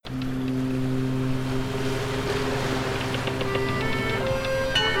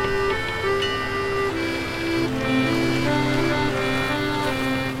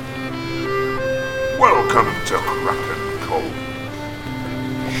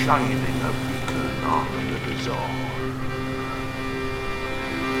shining a beacon on the bazaar.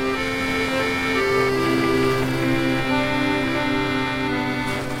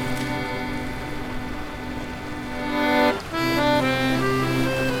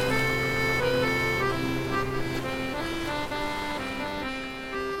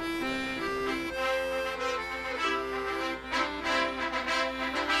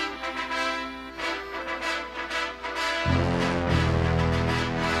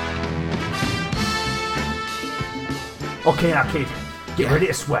 Okay, now, kid, get ready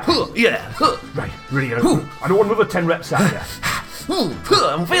to sweat. Yeah. Right, ready. I don't want another 10 reps out here.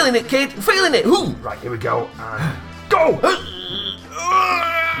 I'm feeling it, kid. Feeling it. Right, here we go. And go! Come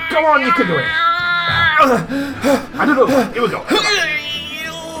on, you can do it. I don't know. Here we go.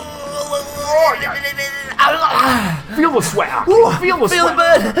 Oh, yeah. Feel the sweat, Arky. Feel the Feel sweat.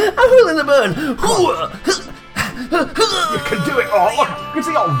 the burn. I'm feeling the burn. You can do it. Oh, look. You can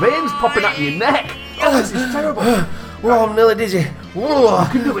see all veins popping out of your neck. Oh, this is terrible. Oh, I'm nearly dizzy. You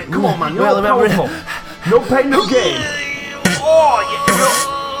can do it. Come on, man. You're Well, all remember- powerful. No pain, no gain. Oh,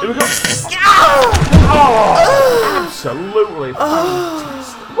 yeah. Here we go. Oh, absolutely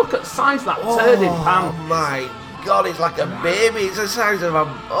fantastic. Look at the size of that turd in pan. Oh my God, it's like a baby. It's the size of a...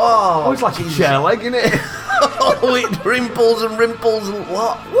 Oh, It's like a chair leg, isn't it? Oh, it rimples and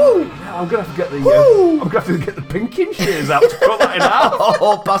what? Woo! Yeah, I'm gonna have to get the pinking shears out to cut that in half.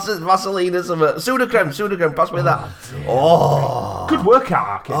 Oh, pass us Vaseline or something. Sudocrem, pass me that. Oh. Good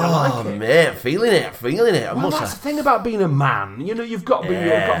workout, Arky. I like it. Mate, feeling it. I Well, must that's the have. thing about being a man. You know, you've got to be,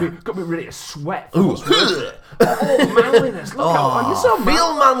 got to be ready to sweat. Ooh. Manliness. Look how you're so I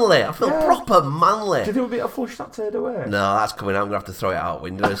feel manly. I feel Yeah. proper manly. Do you do a bit of flush that turd away? No, that's coming out. I'm going to have to throw it out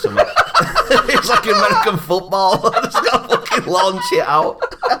window or something. It's like American football. I just got to fucking launch it out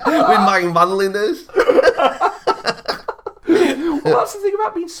with my manliness. Well, that's the thing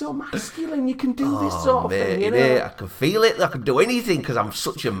about being so masculine. You can do this sort of thing, you know. I can feel it. I can do anything because I'm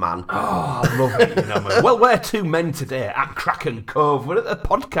such a man. Oh, I love it, you know, man. Well, we're two men today at Kraken Cove. We're at the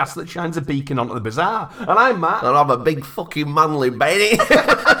podcast that shines a beacon onto the bazaar. And I'm Matt. And I'm a big fucking manly Benny.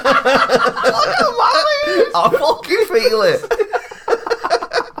 I fucking feel it.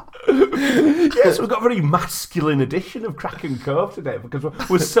 Yes, we've got a very masculine edition of Kraken Cove today because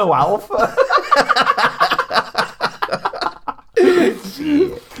we're so alpha.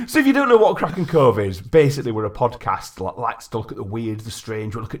 So if you don't know what Kraken Cove is, basically we're a podcast that likes to look at the weird, the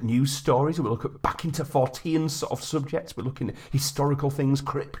strange. We look at news stories, we look at back into Fortean sort of subjects. We're looking at historical things,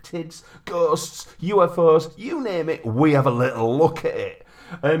 cryptids, ghosts, UFOs, you name it, we have a little look at it.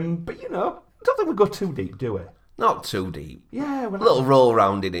 But you know, I don't think we go too deep, do we? Not too deep. Yeah, we're A little roll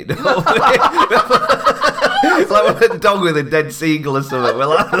round in it. It's like a dog with a dead seagull or something. We're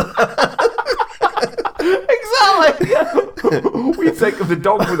like, exactly. Yeah. We take the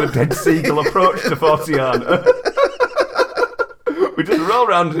dog with a dead seagull approach to Fortean. We just roll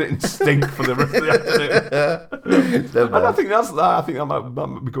around in it and stink for the rest of the afternoon. And I think that's that. I think that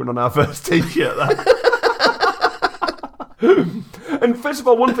might be going on our first T-shirt. That. And first of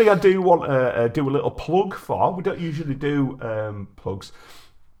all, one thing I do want to do a little plug for. We don't usually do plugs.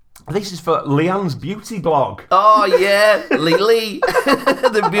 This is for Leanne's beauty blog. oh yeah, Lily.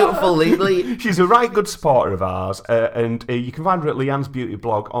 The beautiful Lily. She's a right good supporter of ours, and you can find her at Leanne's Beauty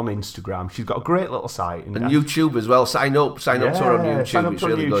Blog on Instagram. She's got a great little site. And YouTube as well. Sign up to her on YouTube. Sign up It's to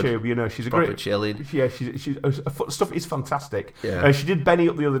really YouTube. good. You know, she's a Proper great chilling. Yeah, she's her stuff is fantastic. Yeah. She did Benny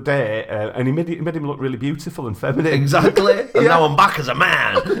up the other day, and he made him look really beautiful and feminine. Exactly. And now I'm back as a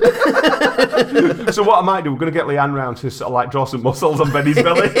man. So what I might do, we're going to get Leanne round to sort of like draw some muscles on Benny's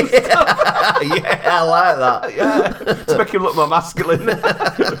belly. Yeah, I like that. Yeah, to make him look more masculine.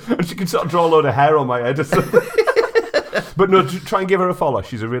 And she can sort of draw a load of hair on my head or something. But no, try and give her a follow.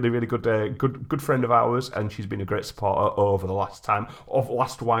 She's a really, really good friend of ours, and she's been a great supporter over the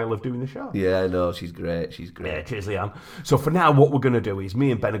last while of doing the show. Yeah, no, she's great. She's great. Yeah, cheers, Leanne. So for now, what we're going to do is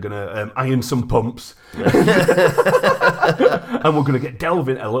me and Ben are going to iron some pumps. And we're going to delve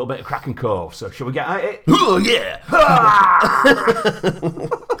into a little bit of Kraken Cove. So shall we get at it? Oh, yeah.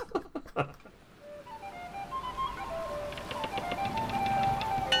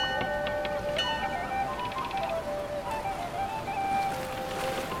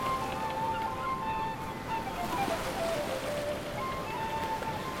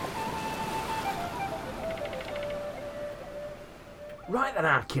 Right then,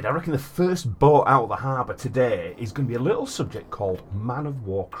 our kid, I reckon the first boat out of the harbour today is going to be a little subject called Man of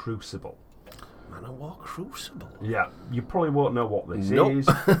War Crucible. Man of War Crucible? Yeah, you probably won't know what this Nope. is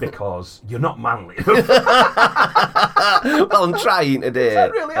because you're not manly. Well, I'm trying today. I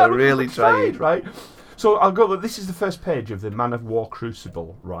really I'm really tried, trying. right? So I'll go. This is the first page of the Man of War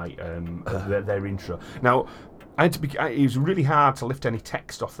Crucible, right? Their intro. Now, it was really hard to lift any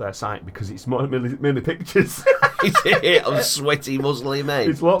text off their site because it's mainly pictures. Of sweaty Muslim men.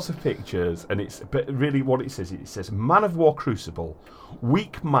 It's lots of pictures, but really what it says, Man of War Crucible,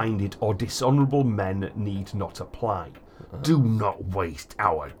 weak-minded or dishonourable men need not apply. Do not waste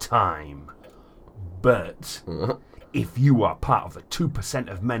our time. But if you are part of the 2%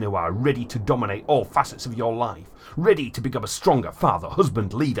 of men who are ready to dominate all facets of your life, ready to become a stronger father,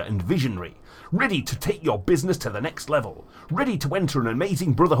 husband, leader, and visionary, ready to take your business to the next level, ready to enter an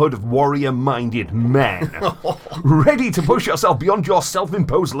amazing brotherhood of warrior-minded men, ready to push yourself beyond your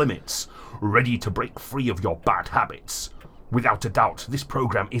self-imposed limits, ready to break free of your bad habits, without a doubt, this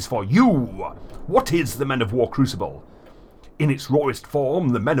program is for you. What is the Men of War Crucible? In its rawest form,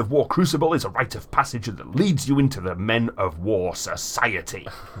 the Men of War Crucible is a rite of passage that leads you into the Men of War Society.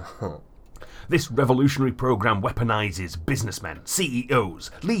 This revolutionary program weaponizes businessmen,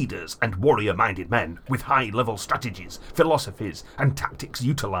 CEOs, leaders, and warrior-minded men with high-level strategies, philosophies, and tactics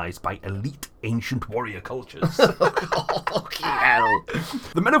utilized by elite ancient warrior cultures. Fucking hell.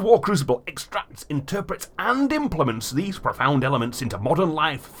 The Men of War Crucible extracts, interprets, and implements these profound elements into modern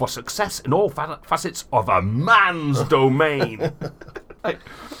life for success in all facets of a man's domain.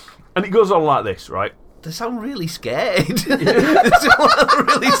 And it goes on like this, right? They sound really scared. They sound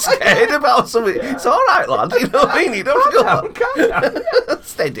really scared about something. It's all right, lad. You know what I mean? You don't go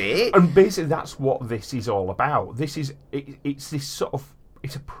steady. And basically, that's what this is all about. It's this sort of.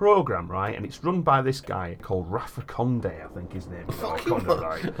 It's a program, right? And it's run by this guy called Rafa Conde, I think his name is. Conde,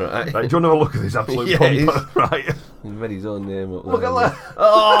 right? Do you want to have a look at this absolute pumper, right? He's made his own name up. Look at that.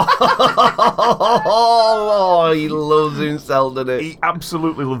 Oh, he loves himself, doesn't he? He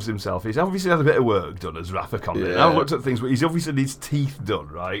absolutely loves himself. He's obviously had a bit of work done as Rafa Conde. Yeah. I've looked at things, but he's obviously had his teeth done,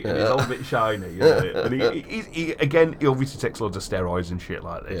 right? And he's all a bit shiny, you know? And he obviously takes loads of steroids and shit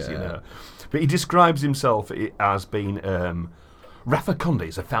like this, you know? But he describes himself as being... Rafa Conde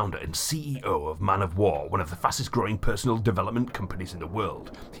is a founder and CEO of Man of War, one of the fastest growing personal development companies in the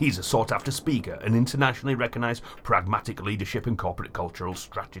world. He's a sought after speaker, an internationally recognised pragmatic leadership and corporate cultural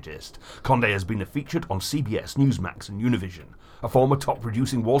strategist. Conde has been featured on CBS, Newsmax and Univision. A former top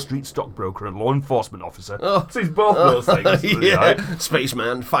producing Wall Street stockbroker and law enforcement officer. So he's both those things. Yeah. Right?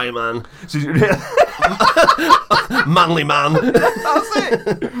 Spaceman, fireman, So manly man. that's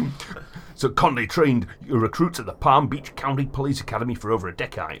it. So Conde trained recruits at the Palm Beach County Police Academy for over a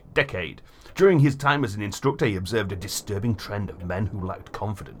decade. During his time as an instructor, he observed a disturbing trend of men who lacked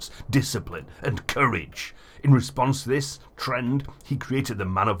confidence, discipline, and courage. In response to this trend, he created the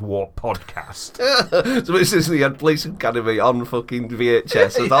Man of War podcast. So basically, he had Police Academy on fucking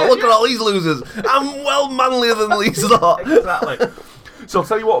VHS. And thought, look at all these losers. I'm well manlier than these lot. Exactly. So I'll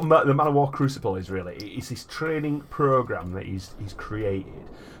tell you what the Man of War Crucible is really. It's this training program that he's created.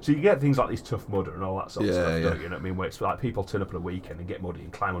 So you get things like this Tough Mudder and all that sort of stuff, don't you know what I mean? Where it's like people turn up on a weekend and get muddy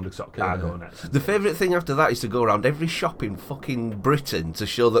and climb under sort of cargo nets. The favourite thing after that is to go around every shop in fucking Britain to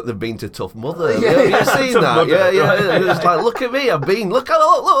show that they've been to Tough Mudder. Yeah, Have you seen Tough that? Mudder, Yeah. It's like, look at me, I've been. Look, I've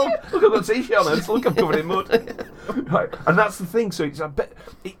Look, I've got a t-shirt on and look, I'm covered in mud. Right. And that's the thing. So it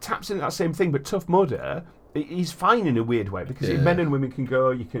taps into that same thing, but Tough Mudder... He's fine in a weird way because men and women can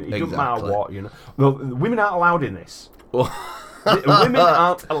go. It doesn't matter what, you know. Well, women aren't allowed in this. Women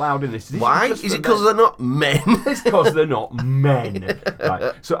aren't allowed in this. Why? Is it because they're not men? It's because they're not men.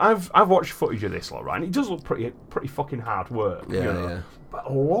 Right. So I've watched footage of this lot, right? And it does look pretty fucking hard work. Yeah, you know? yeah. But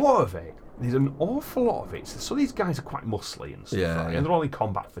a lot of it, there's an awful lot of it. So these guys are quite muscly and stuff, right? And they're all in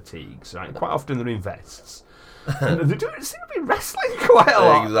combat fatigues, right? And quite often they're in vests. And they seem to be wrestling quite a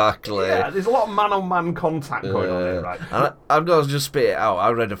lot. Exactly. Yeah, there's a lot of man-on-man contact going on here, right? And I've got to just spit it out. I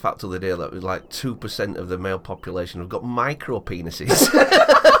read a fact the other day that was like 2% of the male population have got micro penises. And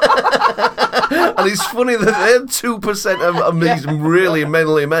it's funny that they're 2% of these really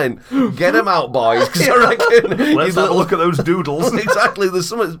manly men. Get them out, boys, because I reckon... Let's have a look at those doodles. Exactly. There's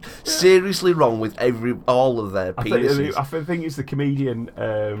something seriously wrong with all of their penises. I think it's the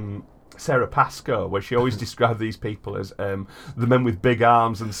comedian... Sarah Pascoe, where she always described these people as the men with big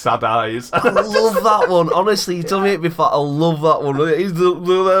arms and sad eyes. I love that one. Honestly, you told me it before. I love that one. He's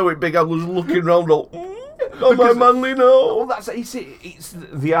there with big arms looking round all... On my manly note. Well, it's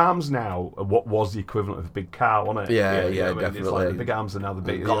the arms now. What was the equivalent of a big car, wasn't it? Yeah, It's definitely. like the big arms are now the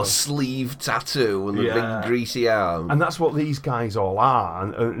big. Got a sleeve tattoo and a big greasy arm. And that's what these guys all are.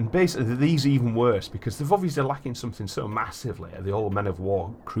 And basically, these are even worse because they've obviously lacking something so massively, the old Men of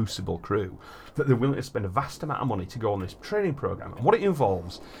War Crucible crew, that they're willing to spend a vast amount of money to go on this training program. And what it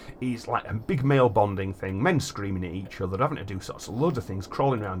involves is like a big male bonding thing, men screaming at each other, having to do sorts of loads of things,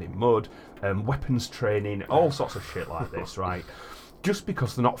 crawling around in mud, weapons training, all sorts of shit like this, right? Just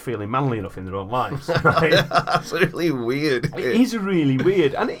because they're not feeling manly enough in their own lives. Right? That's really weird. It is really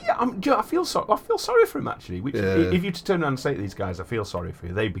weird, and I feel sorry for him actually. Which, if you turn around and say to these guys, "I feel sorry for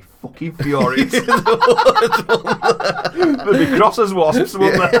you," they'd be fucking furious. They'd be cross as wasps,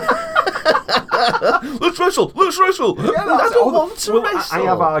 wouldn't they? Let's wrestle. Yeah, I don't want to wrestle. I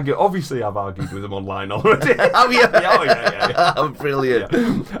have argued. Obviously, I've argued with them online already. Have you? Yeah. Oh, brilliant.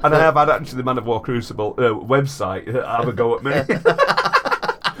 Yeah. And I have had actually the Man of War Crucible website have a go at me.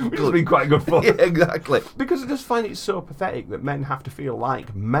 Which has been quite good fun. Yeah, exactly. Because I just find it so pathetic that men have to feel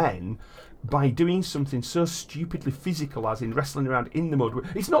like men by doing something so stupidly physical as in wrestling around in the mud.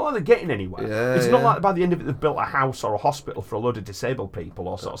 It's not like they're getting anywhere. It's not like by the end of it they've built a house or a hospital for a load of disabled people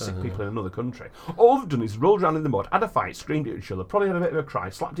or sort of sick people in another country. All they've done is rolled around in the mud, had a fight, screamed at each other, probably had a bit of a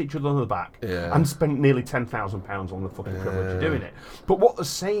cry, slapped each other on the back, and spent nearly £10,000 on the fucking privilege of doing it. But what they're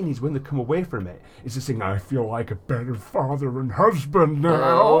saying is when they come away from it, is they're saying, "I feel like a better father and husband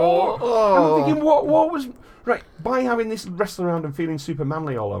now." And I'm thinking, what was... Right, by having this wrestling around and feeling super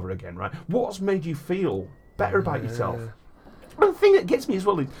manly all over again, right, what's made you feel better about yourself? And the thing that gets me as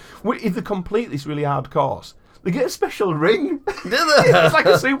well is, if they complete this really hard course, they get a special ring. Do they? It's like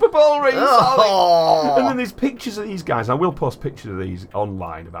a Super Bowl ring. Oh. And then there's pictures of these guys. I will post pictures of these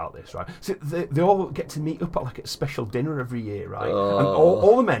online about this, right? So they all get to meet up at like a special dinner every year, right? And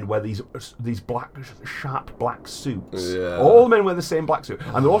all the men wear these black, sharp black suits. Yeah. All the men wear the same black suit.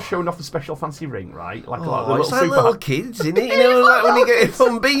 And they're all showing off the special fancy ring, right? Like the It's like little kids, isn't it? You know, like when you get a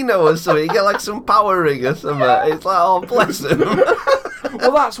Fumbino or something, you get like some power ring or something. It's like, oh, bless them.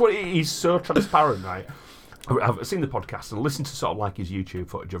 Well, that's what it is. So transparent, right? I've seen the podcast and listened to sort of like his YouTube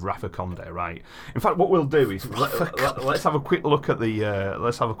footage of Rafa Conde, right? In fact, what we'll do is let's have a quick look at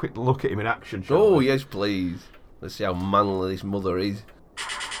him in action. Oh, yes, please. Let's see how manly this mother is.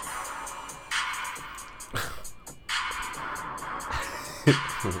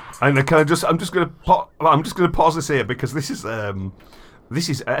 And I'm just going to pause this here because this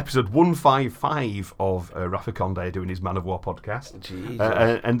is episode 155 of Rafa Conde doing his Man of War podcast.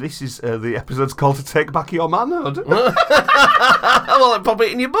 And this is the episode's called To Take Back Your Manhood. Well, like pop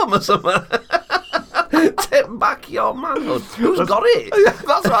it in your bum or something. Take back your manhood. Who's got it?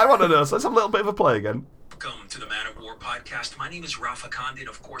 That's what I want to know. So let's have a little bit of a play again. Welcome to the Man of War podcast. My name is Rafa Conde, and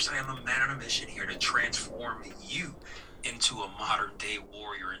of course I am a man on a mission here to transform you into a modern-day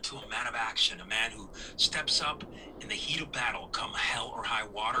warrior, into a man of action, a man who steps up in the heat of battle, come hell or high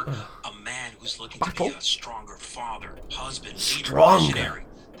water, a man who's looking to be a stronger father, husband, leader, visionary.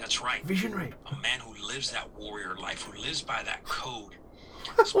 That's right. Visionary. A man who lives that warrior life, who lives by that code.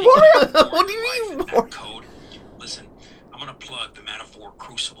 What do you mean? That code. Listen, I'm going to plug the Man of War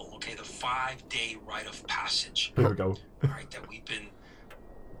Crucible, okay? The 5-day rite of passage. Here we go. All right, that we've been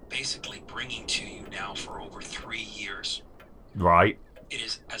basically bringing to you now for over 3 years. Right. It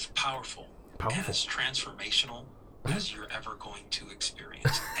is as powerful and as transformational as you're ever going to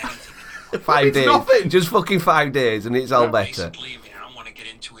experience anything in your life. 5 days. Nothing. Just fucking 5 days and it's all better. Basically, I mean, I don't want to get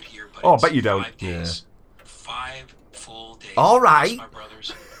into it here, but I it's bet you don't. 5 days. 5 full days. All right. Yes, my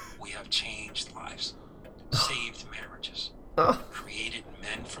brothers, we have changed lives, saved marriages, created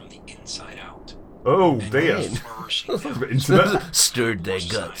men from the inside out. Oh, and dear. flourishing That's a bit now. intimate. Stirred their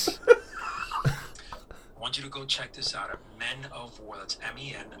guts. I want you to go check this out at Men of War. That's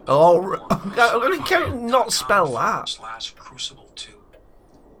MEN. Oh, I can't not spell that. /Crucible2.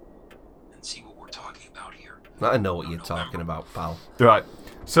 And see what we're talking about here. I know what you're talking about, pal. Right.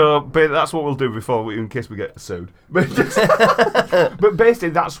 So, but that's what we'll do in case we get sued. But basically,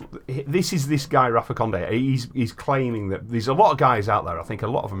 this is this guy Rafa Conde. He's claiming that there's a lot of guys out there. I think a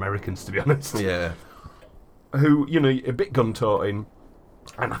lot of Americans, to be honest. Yeah. Who a bit gun-toting,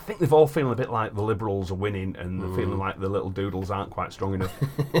 and I think they've all feeling a bit like the Liberals are winning, and they're feeling like the little doodles aren't quite strong enough,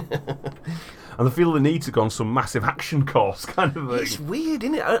 and they feel the need to go on some massive action course kind of thing. It's weird,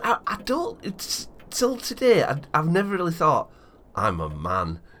 isn't it? I don't. It's till today. I've never really thought I'm a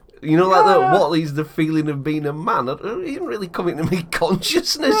man. You know, like what is the feeling of being a man? It didn't really come into my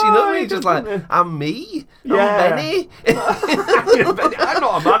consciousness. You know what I mean? Just like I'm me. I'm Benny. I'm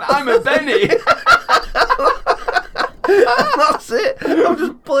not a man. I'm a Benny. That's it. I'm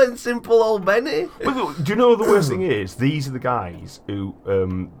just plain simple old Benny. But look, do you know what the worst thing is? These are the guys who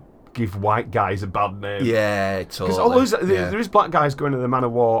give white guys a bad name. Yeah, Because totally. there is black guys going to the Man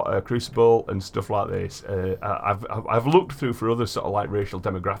of War Crucible and stuff like this. I've looked through for other sort of like racial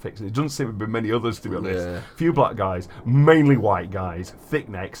demographics, and it doesn't seem to be many others, to be honest. Yeah. Few black guys, mainly white guys, thick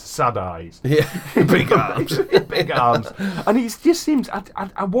necks, sad eyes. Yeah, big arms. Big arms. And it just seems,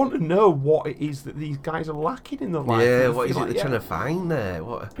 I want to know what it is that these guys are lacking in their life. Yeah, I what is it feel they're like, trying to find there?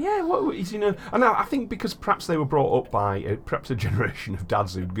 What? Yeah, what is, and I think because perhaps they were brought up by perhaps a generation of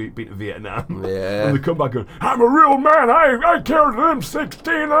dads who'd been to Vietnam. Yeah. And they come back going, I'm a real man, I killed them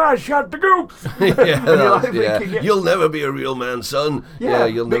 16 and I shot the goose. Yeah, you'll never be a real man, son. Yeah,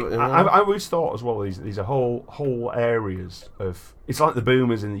 you'll never. I always thought as well, these are whole areas of, it's like the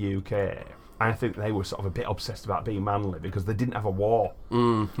boomers in the UK. I think they were sort of a bit obsessed about being manly because they didn't have a war.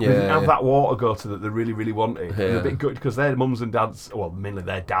 They didn't have that war to go to that they really, really wanted. And they're a bit good because their mums and dads, well, mainly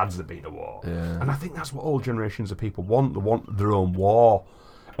their dads have been to war. Yeah. And I think that's what all generations of people want. They want their own war.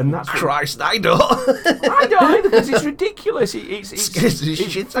 And that's Christ, I don't. I don't either, because it's ridiculous. It's Scares the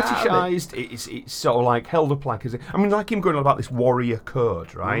shit out of me. fetishized. It's sort of like held up like like him going on about this warrior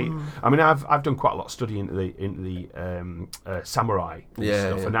code, right? I mean, I've done quite a lot of study into the samurai and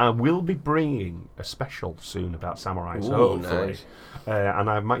stuff, and I will be bringing a special soon about samurai. So hopefully, nice. And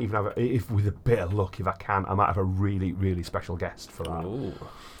I might even have, if with a bit of luck, if I can, I might have a really, really special guest for that. Ooh.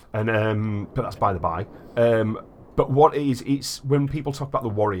 And but that's by the by. But what it is, it's when people talk about the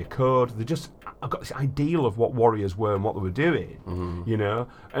warrior code, I've got this ideal of what warriors were and what they were doing,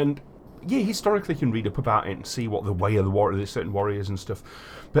 and historically you can read up about it and see what the way of the warrior, there's certain warriors and stuff,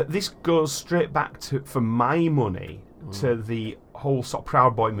 but this goes straight back to, for my money, to the whole sort of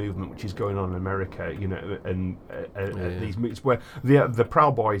Proud Boy movement which is going on in America, and these movies where the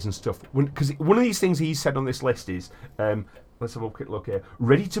Proud Boys and stuff, because one of these things he said on this list is, let's have a quick look here,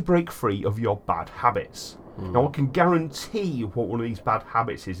 ready to break free of your bad habits. Now, I can guarantee you what one of these bad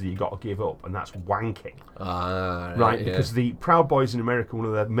habits is that you've got to give up, and that's wanking. Right? Because the Proud Boys in America, one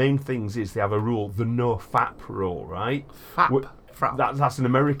of their main things is they have a rule, the no fap rule, right? Fap? That's an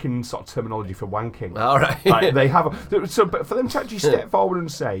American sort of terminology for wanking. All right. Like, they have but for them to actually step forward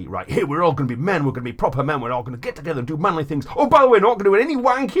and say, right, here, we're all going to be men, we're going to be proper men, we're all going to get together and do manly things. Oh, by the way, we're not going to do any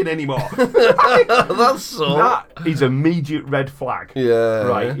wanking anymore. That's so. That is immediate red flag. Yeah.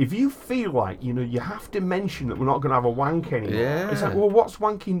 Right? If you feel like, you have to mention that we're not going to have a wank anymore. Yeah. It's like, well, what's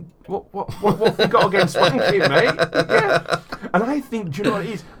wanking? What have you got against wanking, mate? Yeah. And I think, do you know what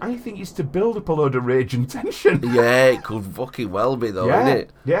it is? I think it's to build up a load of rage and tension. Yeah, it could fucking well be though, Yeah, innit?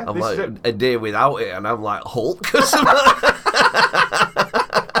 yeah, I'm this like is a day without it, and I'm like Hulk or something.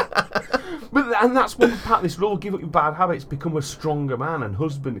 And that's one part of this rule, give up your bad habits, become a stronger man and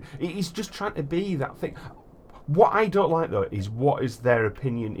husband. He's just trying to be that thing. What I don't like, though, is what is their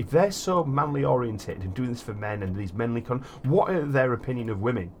opinion. If they're so manly orientated and doing this for men and these menly what are their opinion of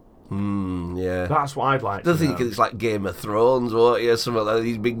women? Yeah. That's what I'd like I to think know. it's like Game of Thrones, what? Yeah, something like that.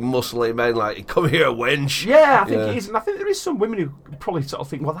 These big muscly men, like, come here, wench. Yeah, I think it is. And I think there is some women who probably sort of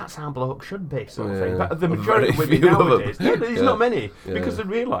think, well, that's how a bloke should be, sort of thing. But the majority of women few of them. nowadays, there's not many, because they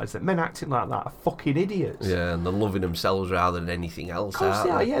realise that men acting like that are fucking idiots. Yeah, and they're loving themselves rather than anything else. Of course they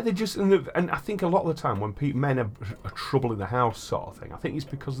are, yeah. They just, and I think a lot of the time when men are trouble in the house, sort of thing, I think it's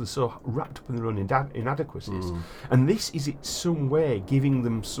because they're so wrapped up in their own inadequacies. And this is, in some way, giving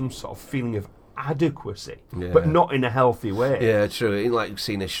them some sort of feeling of adequacy, but not in a healthy way. Yeah, true. It ain't like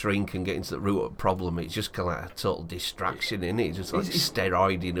seeing a shrink and getting to the root of the problem. It's just kind of like a total distraction, isn't it? It's just like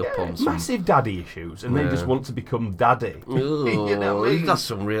steroiding up on some massive daddy issues, and they just want to become daddy. Ooh, You know what I mean? That's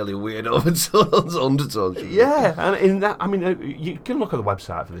some really weird undertones. Yeah, and in that, I mean, you can look at the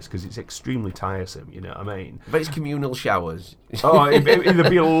website for this because it's extremely tiresome. You know what I mean? But it's communal showers. Oh, there'd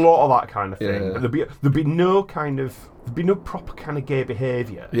be a lot of that kind of thing. Yeah. But there'd be no proper kind of gay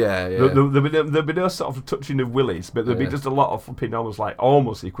behaviour. Yeah, yeah. There'd be no sort of touching of willies, but there'd be just a lot of flipping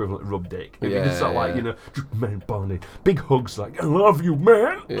almost the equivalent of rub dick. It'd be just sort of like, just men bonding. Big hugs like, I love you,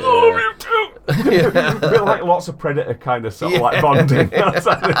 man. I love you too. A bit like lots of Predator kind of sort of like bonding.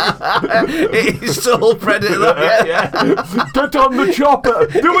 It's still Predator, yeah. Get on the chopper.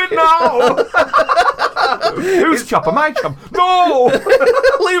 Do it now. Whose chopper? My chopper. No.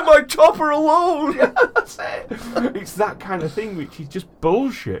 Leave my chopper alone. Yeah, that's it. It's that kind of thing which is just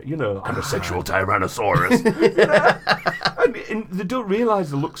bullshit, I'm a sexual Tyrannosaurus. And they don't realise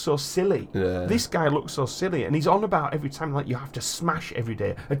they look so silly. Yeah. This guy looks so silly, and he's on about every time like you have to smash every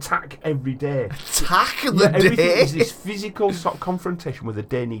day, attack every day. Attack of the day. Everything is this physical sort of confrontation where the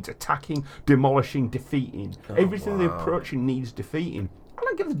day needs attacking, demolishing, defeating. Everything they're approaching needs defeating.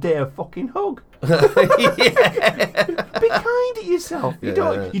 why not give the day a fucking hug? Yeah. Be kind to yourself. You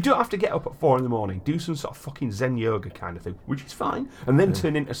Yeah. don't have to get up at 4 a.m, do some sort of fucking Zen yoga kind of thing, which is fine, and then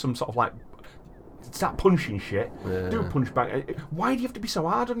turn into some sort of like start punching shit. Do a punch back. Why do you have to be so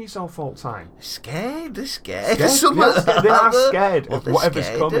hard on yourself all the time? Scared? They're scared. They are scared What of they're whatever's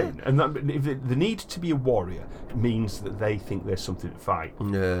scared coming, of. and if the need to be a warrior means that they think there's something to fight.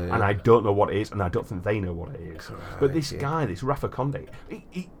 Yeah. And I don't know what it is, and I don't think they know what it is. But this Crikey. guy, this Rafa Conde,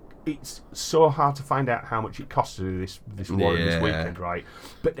 it's so hard to find out how much it costs to do this warrior this Yeah. weekend, right?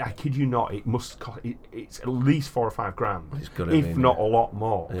 But I kid you not, it must cost. It's at least $4 or $5 It's gotta if be, not yeah. a lot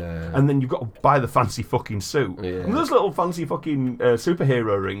more. Yeah. And then you've got to buy the fancy fucking suit. Yeah. And those little fancy fucking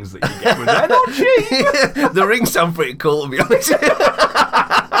superhero rings that you get with they're not cheap. The rings sound pretty cool, to be honest.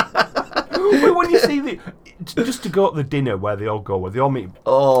 But when you see just to go at the dinner where they all meet,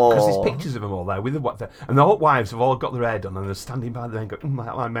 because there's pictures of them all there with and the hot wives have all got their hair done and they're standing by the men going,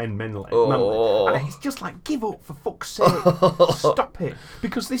 my men, manly. And it's just like, give up for fuck's sake, stop it,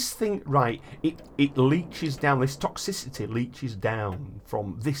 because this thing, right, it leaches down, this toxicity leaches down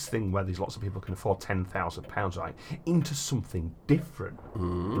from this thing where there's lots of people who can afford £10,000, right, into something different,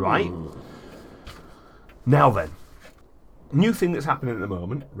 right? Now then. New thing that's happening at the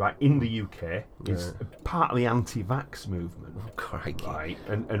moment, right, in the UK, is part of the anti-vax movement. Crikey. Right,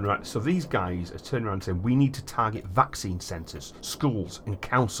 and right, so these guys are turning around saying we need to target vaccine centres, schools, and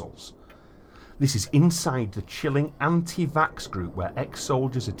councils. This is inside the chilling anti-vax group where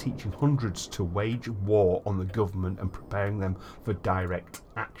ex-soldiers are teaching hundreds to wage war on the government and preparing them for direct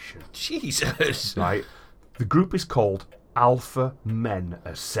action. Jesus. Right, the group is called Alpha Men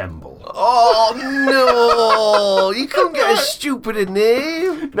Assemble. Oh, no. You couldn't get a stupider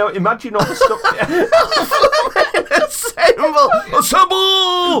name. Now imagine all the stuff.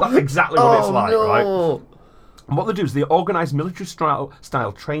 Assemble! That's exactly what it's like, no. right? And what they do is they organise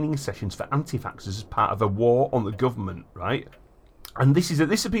military-style training sessions for anti-vaxxers as part of a war on the government, right? And this is a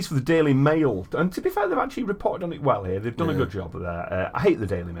piece for the Daily Mail. And to be fair, they've actually reported on it well here. They've done a good job there. I hate the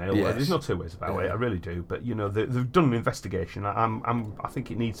Daily Mail. Yes. There's no two ways about it. I really do. But, you know, they've done an investigation. I think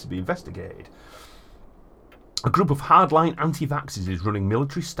it needs to be investigated. A group of hardline anti-vaxxers is running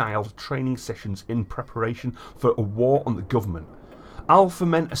military-style training sessions in preparation for a war on the government. Alpha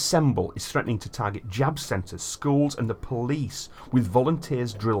Men Assemble is threatening to target jab centres, schools and the police with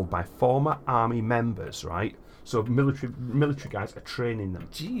volunteers drilled by former army members, right? So military guys are training them.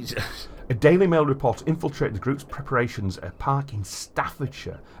 Jesus. A Daily Mail reporter infiltrated the group's preparations at a park in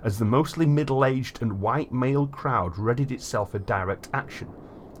Staffordshire as the mostly middle-aged and white male crowd readied itself for direct action.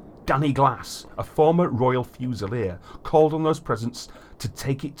 Danny Glass, a former Royal Fusilier, called on those present to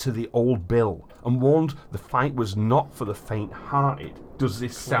take it to the old Bill and warned the fight was not for the faint-hearted. Does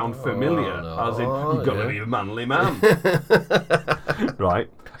this sound familiar? no, As in, you've got to be a manly man. Right.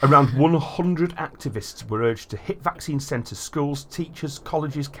 Around 100 activists were urged to hit vaccine centres, schools, teachers,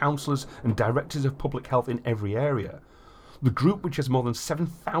 colleges, counsellors and directors of public health in every area. The group, which has more than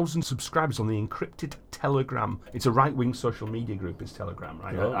 7,000 subscribers on the encrypted Telegram, it's a right-wing social media group, it's Telegram,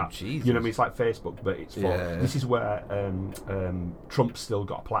 right? Oh, Jesus. You know what I mean? It's like Facebook, but it's for... Yeah. This is where Trump's still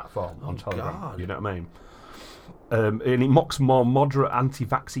got a platform on Telegram. God. You know what I mean? And it mocks more moderate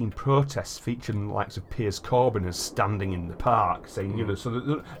anti-vaccine protests featuring the likes of Piers Corbyn as standing in the park, saying, you know,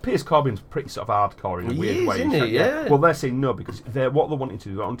 so Piers Corbyn's pretty sort of hardcore in a weird way. Isn't he? Yeah. Well, they're saying no because what they're wanting to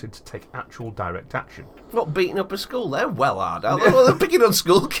do, they wanted to take actual direct action. Not beating up a school. They're well hard out. They're picking on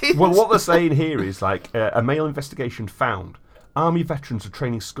school kids. Well, what they're saying here is like a Mail investigation found Army veterans are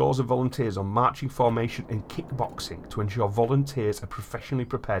training scores of volunteers on marching formation and kickboxing to ensure volunteers are professionally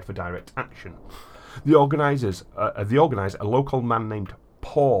prepared for direct action. The organiser, a local man named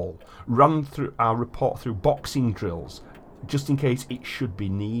Paul, ran through our report through boxing drills, just in case it should be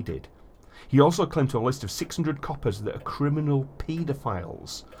needed. He also claimed to a list of 600 coppers that are criminal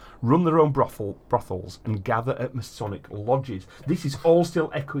paedophiles, run their own brothels and gather at Masonic lodges. This is all still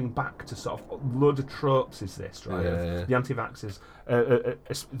echoing back to sort of loads of tropes, is this, right? Yeah. The anti-vaxxers,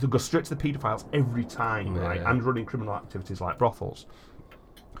 they go straight to the paedophiles every time, right? And running criminal activities like brothels.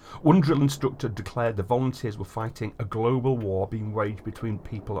 One drill instructor declared the volunteers were fighting a global war being waged between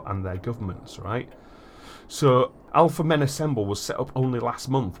people and their governments, right? So Alpha Men Assemble was set up only last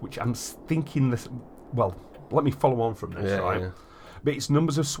month, which I'm thinking this... Well, let me follow on from this, right? Yeah. But its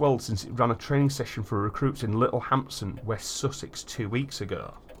numbers have swelled since it ran a training session for recruits in Littlehampton, West Sussex, 2 weeks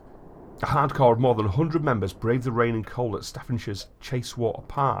ago. A hardcore of more than 100 members braved the rain and cold at Staffordshire's Chasewater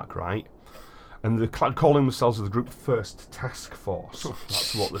Park, right? And they're calling themselves the group First Task Force.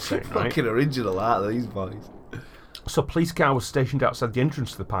 That's what they're saying, right? Fucking original, aren't these boys? So a police car was stationed outside the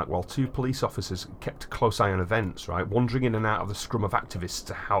entrance to the park while 2 police officers kept a close eye on events, right? Wandering in and out of the scrum of activists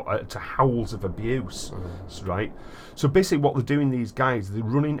to howls of abuse, right? So basically what they're doing, these guys, they're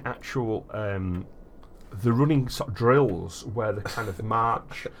running actual... they're running sort of drills where they kind of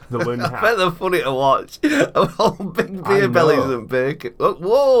march. They're learning I how... bet they're funny to watch. All big beer bellies and bacon. Oh,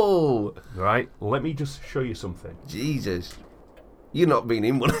 whoa! Right, let me just show you something. Jesus. You're not being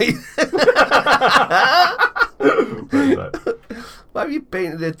in one, are you? Why have you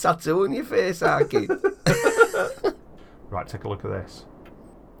painted a tattoo on your face, Arky? Right, take a look at this.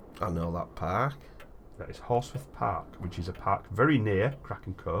 I know that park. That is Horsforth Park, which is a park very near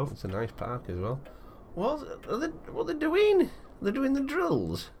Kraken Cove. It's a nice park as well. What are they doing? They're doing the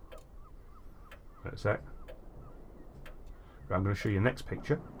drills. Wait a sec. Right, I'm going to show you the next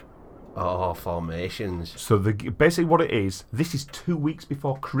picture. Oh, formations. So basically what it is, this is 2 weeks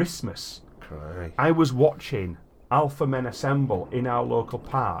before Christmas. Right. I was watching Alpha Men assemble in our local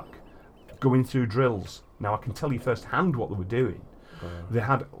park, going through drills. Now I can tell you firsthand what they were doing. They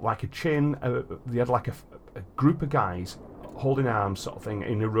had like a chain, they had like a group of guys holding arms sort of thing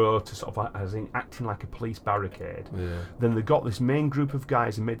in a row to sort of as in acting like a police barricade. Yeah. Then they got this main group of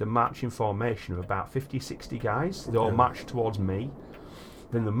guys and made a marching formation of about 50, 60 guys. They all marched towards me.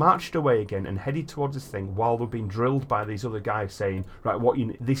 Then they marched away again and headed towards this thing while they're being drilled by these other guys saying, right,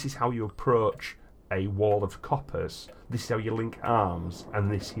 this is how you approach a wall of coppers. This is how you link arms,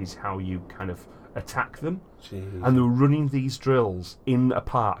 and this is how you kind of attack them. Jeez. And they were running these drills in a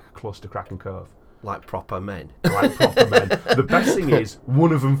park close to Kraken Cove. Like proper men. Like proper men. The best thing is,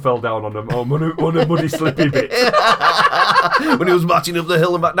 one of them fell down on a muddy, slippy bit. When he was marching up the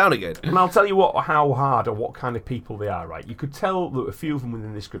hill and back down again. And I'll tell you how hard or what kind of people they are, right? You could tell that a few of them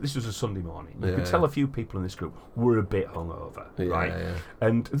within this group, this was a Sunday morning, you could tell a few people in this group were a bit hungover, right? Yeah.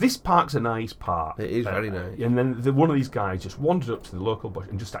 And this park's a nice park. It is very nice. And then one of these guys just wandered up to the local bush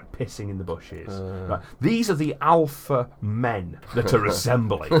and just started pissing in the bushes. Right? These are the alpha men that are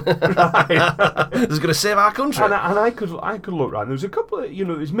assembling. Right? That's going to save our country. And I could look, right. There's a couple of,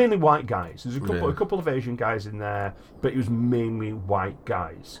 there's mainly white guys. There's a couple of Asian guys in there, but it was mainly white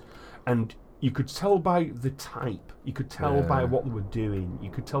guys. And you could tell by the type, you could tell by what they were doing, you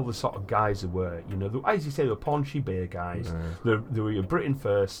could tell the sort of guys they were. As you say, they were paunchy beer guys. They were your Britain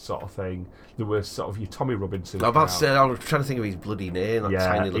First sort of thing. They were sort of your Tommy Robinson I was about to crowd. say, I was trying to think of his bloody name, that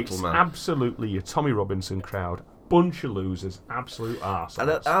tiny little man. Absolutely your Tommy Robinson crowd. Bunch of losers, absolute arseholes.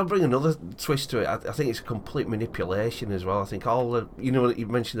 And I'll bring another twist to it. I think it's complete manipulation as well. I think all the, you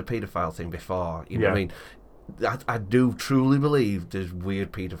mentioned the paedophile thing before. What I mean? I do truly believe there's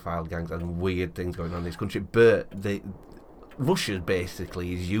weird paedophile gangs and weird things going on in this country, but Russia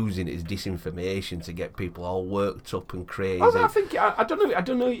basically is using it as disinformation to get people all worked up and crazy. I think I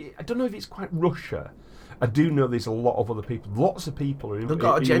don't know if it's quite Russia. I do know there's a lot of other people. Lots of people are. They've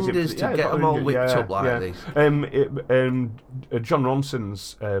got agendas to get them all whipped up like this. John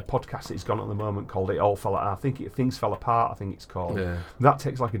Ronson's podcast that he's gone on at the moment called "It All Fell Apart." I think Things Fell Apart. I think it's called. Yeah. That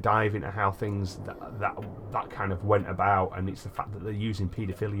takes like a dive into how things that kind of went about, and it's the fact that they're using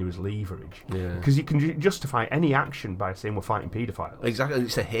paedophilia as leverage. Yeah. Because you can justify any action by saying we're fighting paedophiles. Exactly, and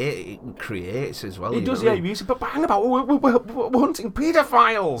it's the hate it creates as well. It does, yeah. But hang about, we're hunting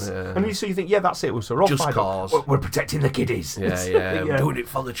paedophiles, and so you think, that's it. So just cause we're protecting the kiddies. Yeah, doing it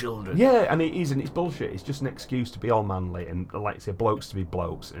for the children. Yeah, and it is, and it's bullshit. It's just an excuse to be all manly and, like say, blokes to be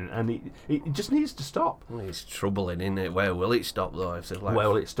blokes, and it just needs to stop. It's troubling, isn't it? Where will it stop though? Where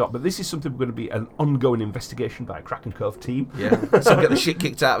will it stop? But this is something we're going to be an ongoing investigation by a Kraken Cove team. Yeah, so get the shit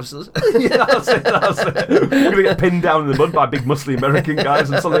kicked out of us. Yeah, that's it. We're going to get pinned down in the mud by big muscly American guys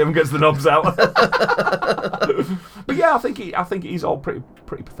until everyone gets the knobs out. But yeah, I think it is all pretty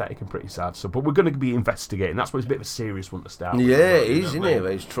pathetic and pretty sad. So, but we're going to be investigating. That's why it's a bit of a serious one to start with. Yeah, it is, isn't it?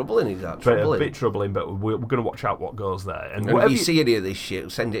 It's troubling, is that? A bit troubling, but we're going to watch out what goes there. And if you see any of this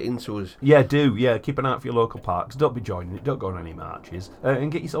shit, send it in to us. Yeah, do. Yeah, keep an eye out for your local parks. Don't be joining it. Don't go on any marches.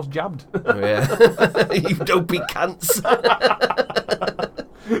 And get yourselves jabbed. Yeah. You dopey cunts.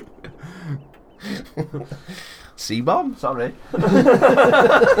 C-bomb? Sorry.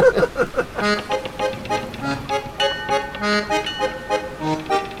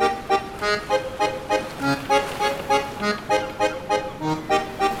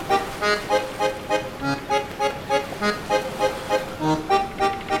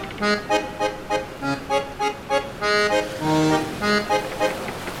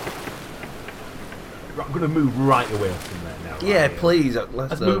 I'm going to move right away from there now. Yeah, right? please.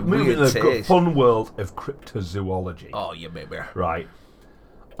 Let's move into the fun world of cryptozoology. Oh, yeah, baby. Right.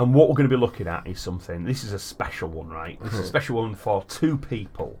 And what we're going to be looking at is something. This is a special one, right? This is a special one for two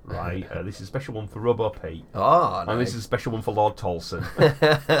people, right? This is a special one for Robo Pete. Oh, and this is a special one for Lord Tolson.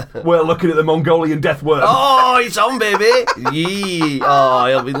 We're looking at the Mongolian death worm. Oh, it's on, baby! Yee! Oh,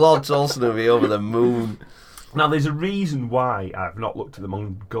 he'll be Lord Tolson will be over the moon. Now, there's a reason why I've not looked at the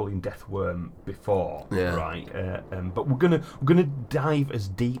Mongolian death worm before, right? But we're gonna dive as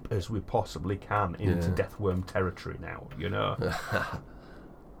deep as we possibly can into death worm territory now. You know.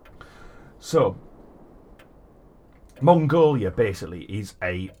 So, Mongolia basically is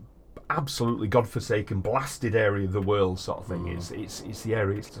a absolutely godforsaken, blasted area of the world, sort of thing. It's the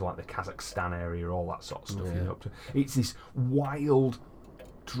area. It's like the Kazakhstan area, all that sort of stuff. You know, it's this wild,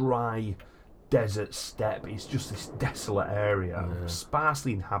 dry desert steppe. It's just this desolate area,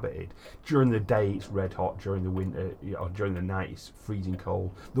 sparsely inhabited. During the day, it's red hot. During the winter, or during the night, it's freezing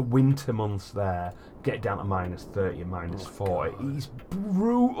cold. The winter months there get down to -30 and -40. It's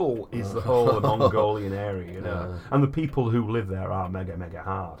brutal. Is the whole of the Mongolian area, you know? And the people who live there are mega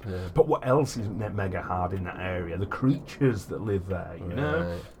hard. But what else is mega hard in that area? The creatures that live there, you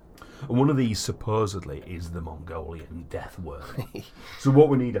know. And one of these, supposedly, is the Mongolian death worm. So what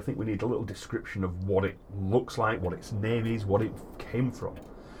we need, I think we need a little description of what it looks like, what its name is, what it came from.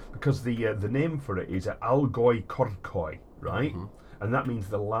 Because the name for it is Algoi Korkoi, right? And that means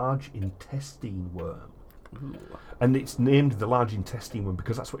the large intestine worm. And it's named the large intestine worm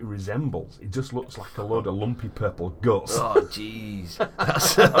because that's what it resembles. It just looks like a load of lumpy purple guts. Oh, jeez.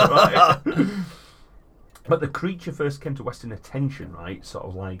 That's right. But the creature first came to Western attention, right? Sort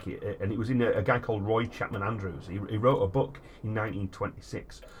of like it, and it was in a guy called Roy Chapman Andrews. He wrote a book in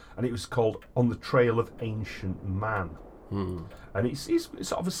 1926, and it was called On the Trail of Ancient Man. And it's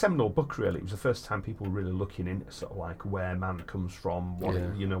sort of a seminal book, really. It was the first time people were really looking into sort of like where man comes from, what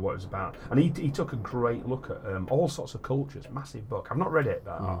it, you know, what it's about. And he took a great look at all sorts of cultures. Massive book. I've not read it,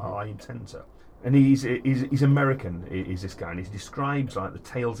 but I intend to. And he's American, is this guy, and he describes like the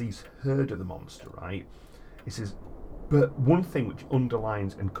tales he's heard of the monster, right? He says, but one thing which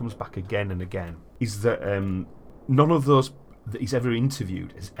underlines and comes back again and again is that none of those that he's ever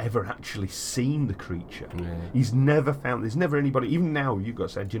interviewed has ever actually seen the creature. He's never found, there's never anybody, even now you've got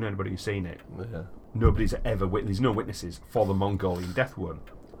to say, do you know anybody who's seen it? Nobody's ever, there's no witnesses for the Mongolian death worm.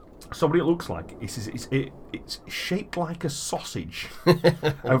 So what it looks like, it's shaped like a sausage.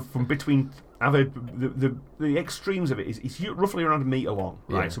 From between, the extremes of it is it's roughly around 1 metre long,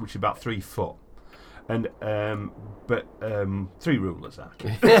 right? So which is about 3 foot. And 3 rulers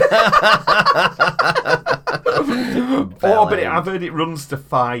actually. But I've heard it runs to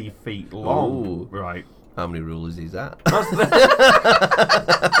 5 feet long. Ooh. Right. How many rulers is that?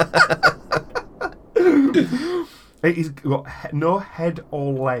 It has got no head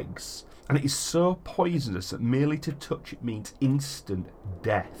or legs, and it is so poisonous that merely to touch it means instant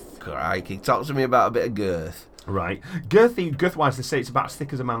death. Crikey, talk to me about a bit of girth. Right. Girth-wise, they say it's about as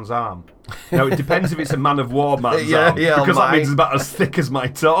thick as a man's arm. Now, it depends if it's a man of war man's arm, because that means it's about as thick as my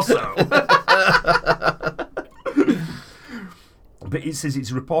torso. But it says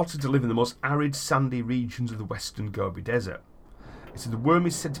it's reported to live in the most arid, sandy regions of the western Gobi Desert. It says the worm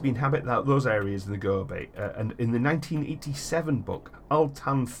is said to inhabit those areas in the Gobi. And in the 1987 book,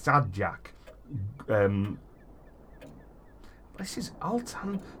 Altan Sadjak, this is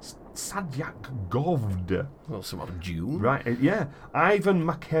Altan Sadjak Govd. Well, some of June. Right, Ivan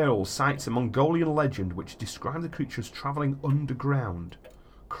Makarel cites a Mongolian legend which described the creature as travelling underground,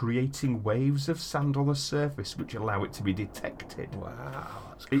 creating waves of sand on the surface which allow it to be detected. Wow,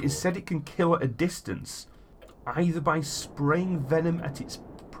 that's cool. It is said it can kill at a distance, either by spraying venom at its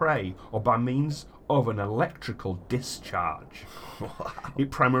prey or by means of an electrical discharge. Wow.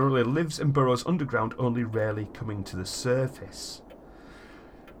 It primarily lives and burrows underground, only rarely coming to the surface.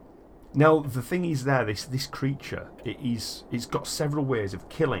 Now, the thing is this creature, it's got several ways of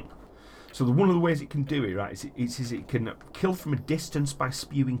killing. So one of the ways it can do it, right, is it can kill from a distance by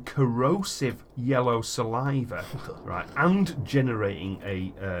spewing corrosive yellow saliva, right, and generating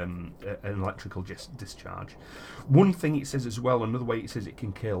an electrical discharge. One thing it says as well, another way it says it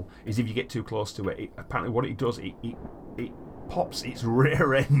can kill, is if you get too close to it. Apparently, what it does, it pops its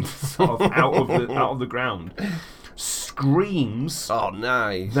rear end sort of out of the ground, screams. Oh,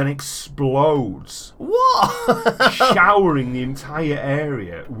 nice. Then explodes. What? Showering the entire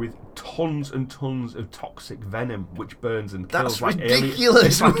area with tons and tons of toxic venom, which burns and kills. That's like ridiculous.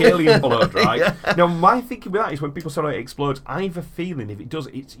 It's like alien blood, right? Yeah. Now, my thinking with that is when people say it explodes, I have a feeling if it does,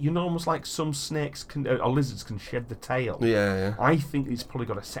 it's almost like some snakes or lizards can shed the tail. Yeah. I think it's probably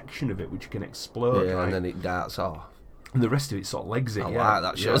got a section of it which can explode. Yeah, right? and then it darts off. And the rest of it sort of legs it. I like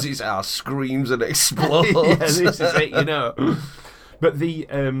that. Shows its ass screams and explodes. Yeah, this is it, you know. But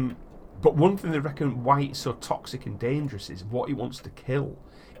but one thing they reckon why it's so toxic and dangerous is what it wants to kill.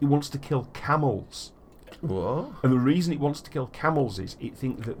 It wants to kill camels. What? And the reason it wants to kill camels is it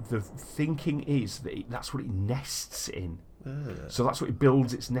think that the thinking is that that's what it nests in. So that's what it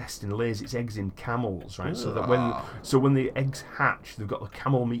builds its nest and lays its eggs in, camels, right? So that when the eggs hatch, they've got the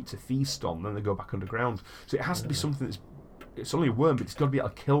camel meat to feast on, then they go back underground. So it has to be something it's only a worm, but it's got to be able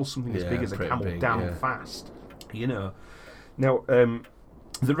to kill something as big as a camel down fast. You know. Now,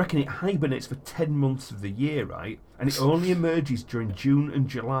 they reckon it hibernates for 10 months of the year, right? And it only emerges during June and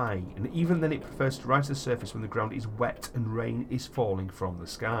July. And even then it prefers to rise to the surface when the ground is wet and rain is falling from the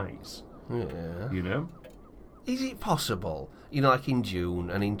skies. Yeah. You know? Is it possible, like in June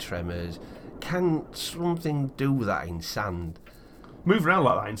and in Tremors, can something do that in sand? Move around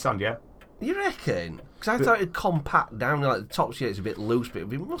like that in sand, yeah? You reckon? Because I thought it'd compact down, like the top sheet's a bit loose, but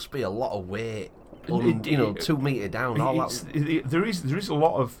it must be a lot of weight. 2 metre down. There is a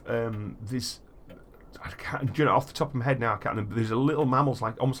lot of this. I can't, off the top of my head now, I can't remember. There's a little mammals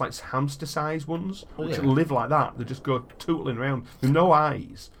almost like hamster-sized ones, which live like that. They just go tootling around with no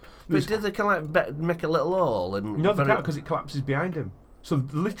eyes. But do they kind of make a little hole? No, they can't because it collapses behind them. So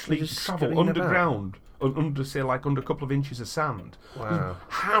they literally travel underground, under a couple of inches of sand,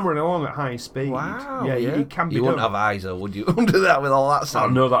 hammering along at high speed. Wow, yeah. It can be. You wouldn't have eyes, though, would you? Under that with all that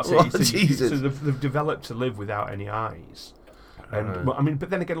sand. Oh, no, that's it. Jesus. So they've developed to live without any eyes. And but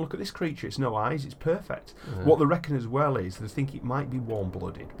then again, look at this creature. It's no eyes. It's perfect. Yeah. What they reckon as well is they think it might be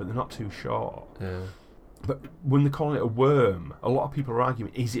warm-blooded, but they're not too sure. Yeah. But when they're calling it a worm, a lot of people are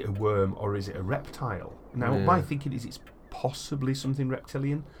arguing: is it a worm or is it a reptile? Now, my thinking is it's possibly something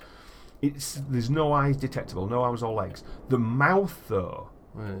reptilian. There's no eyes detectable, no arms or legs. The mouth, though,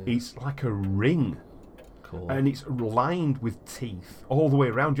 is like a ring. Cool. And it's lined with teeth all the way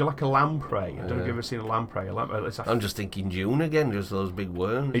around. You're like a lamprey. I don't know if you've ever seen a lamprey. I'm just thinking June again, just those big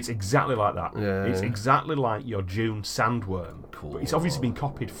worms. It's exactly like that. Yeah. It's exactly like your June sandworm. Cool. But it's obviously been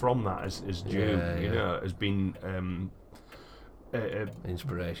copied from that as June. Has been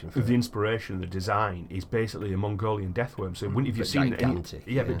inspiration. The inspiration, the design is basically a Mongolian deathworm. So wouldn't have you seen gigantic?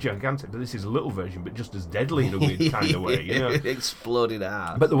 But gigantic. But this is a little version, but just as deadly in a weird kind of way. It exploded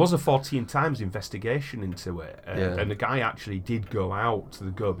out. But there was a 14 Times investigation into it, and the guy actually did go out to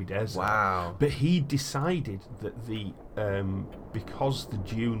the Gobi Desert. Wow! But he decided that because the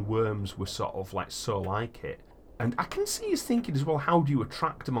dune worms were sort of so like it. And I can see his thinking as well, how do you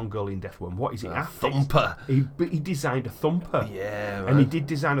attract a Mongolian deathworm? What is it after? Thumper. He designed a thumper. Yeah, man. And he did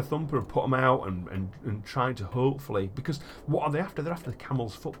design a thumper and put them out and tried to hopefully... Because what are they after? They're after the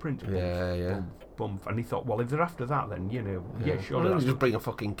camel's footprint. Bump. And he thought, well, if they're after that, then, sure. Well, just bring a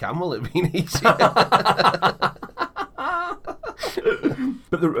fucking camel, it'd be easy.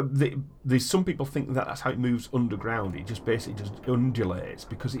 But there's some people think that that's how it moves underground. It just basically just undulates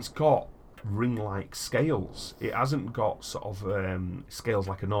because it's got ring-like scales. It hasn't got sort of scales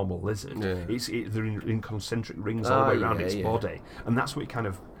like a normal lizard. They're in concentric rings all the way around its body, and that's what it kind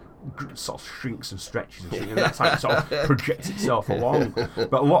of sort of shrinks and stretches and that's how it sort of projects itself along.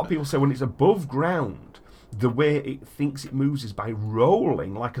 But a lot of people say when it's above ground, the way it thinks it moves is by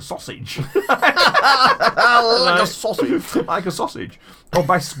rolling like a sausage. Like a sausage. Like a sausage. Or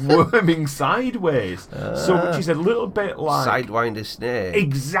by squirming sideways. Which is a little bit like... Sidewinder snake.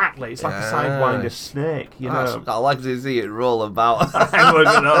 Exactly. It's like a sidewinder snake, I like to see it roll about.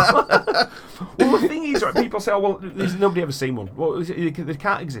 Well, the thing is, right, people say, there's nobody ever seen one. Well, they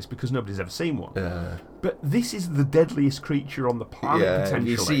can't exist because nobody's ever seen one. Yeah. But this is the deadliest creature on the planet,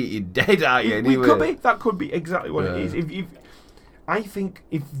 potentially. You see it, you're dead, are you, anyway? It could be. That could be exactly what it is. I think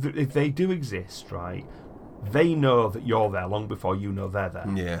if they do exist, right, they know that you're there long before you know they're there.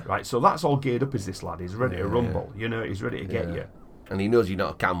 Yeah. Right, so that's all geared up as this lad. He's ready to rumble. He's ready to get you. And he knows you're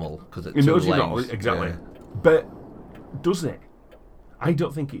not a camel because he knows you're not, exactly. But does it? I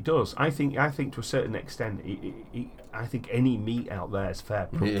don't think it does. I think to a certain extent, I think any meat out there is fair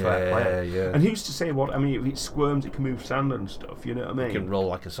play. Yeah. And who's to say what? I mean, if it squirms, it can move sand and stuff. You know what I mean? It can roll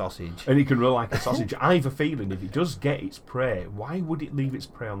like a sausage. And it can roll like a sausage. I have a feeling if it does get its prey, why would it leave its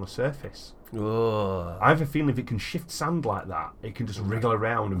prey on the surface? Oh. I have a feeling if it can shift sand like that, it can just wriggle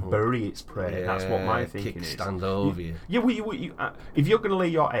around and bury its prey. That's what my thinking is. Stand over you. Yeah, if you're going to lay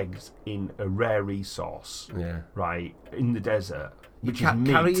your eggs in a rare resource, right, in the desert, which is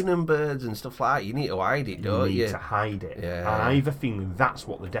meat, carrion birds and stuff like that, you need to hide it, don't you? You need to hide it. Yeah. And I have a feeling that's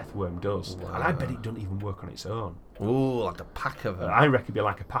what the deathworm does. Wow. And I bet it doesn't even work on its own. Oh, like a pack of them. I reckon it'd be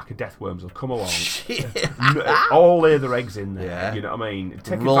like a pack of deathworms will come along, all lay their eggs in there. Yeah. You know what I mean?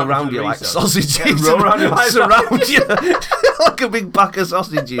 Roll around you like sausages. Roll around you like surround you like a big pack of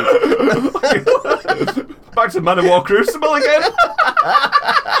sausages. Back to Man of War Crucible again.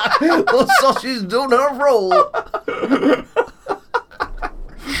 Those sausages don't have roll.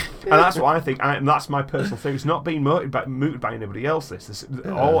 And that's what I think, and that's my personal thing. It's not being mooted by anybody else. This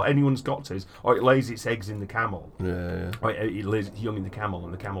all anyone's got to is, or it lays its eggs in the camel, or it lays its young in the camel,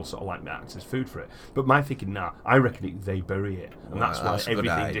 and the camel sort of like acts as food for it. But my thinking, I reckon they bury it, and that's why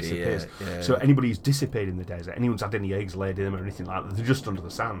everything disappears. Yeah. So anybody who's dissipated in the desert, anyone's had any eggs laid in them or anything like that, they're just under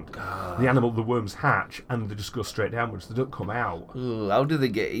the sand. The worms hatch, and they just go straight downwards. They don't come out. Ooh, how do they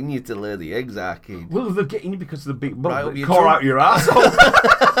get in you to lay the eggs, Arcade? Well, they get in you because of the big core out your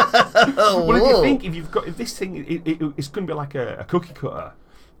arsehole. Well, if this thing, it's going to be like a cookie cutter,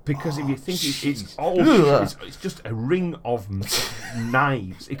 because if you think it's just a ring of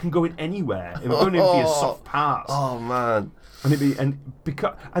knives, it can go in anywhere. It can go in via soft parts. Oh man! And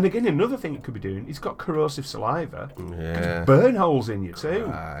again, another thing it could be doing, it's got corrosive saliva. Yeah. Burn holes in you too.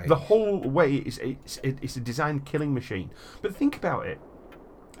 Right. The whole way it's a designed killing machine. But think about it.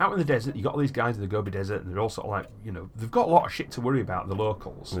 Out in the desert, you got all these guys in the Gobi Desert, and they're all sort of like, they've got a lot of shit to worry about, the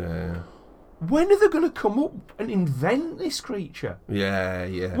locals. Yeah. When are they going to come up and invent this creature? Yeah.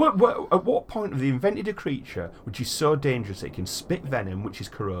 At what point have they invented a creature which is so dangerous it can spit venom, which is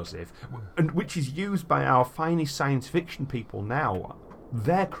corrosive, and which is used by our finest science fiction people now,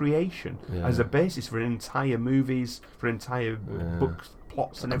 their creation, as a basis for entire movies, for entire books,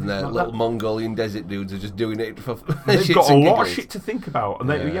 plots and everything. And like little that. Mongolian desert dudes are just doing it for They've got a lot of shit to think about, and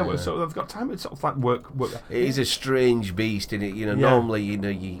so they've got time to sort of like work. It is a strange beast, isn't it? Normally,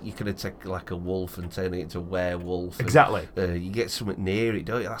 you could take like a wolf and turn it into a werewolf. Exactly. And, you get something near it,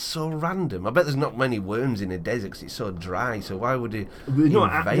 don't you? That's so random. I bet there's not many worms in a desert because it's so dry. So why would it? There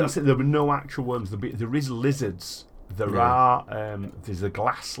were no actual worms. There is lizards. There's a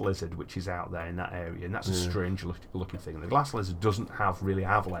glass lizard which is out there in that area, and that's a strange looking thing. The glass lizard doesn't really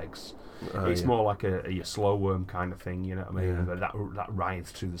have legs. It's more like a slow worm kind of thing, you know what I mean? That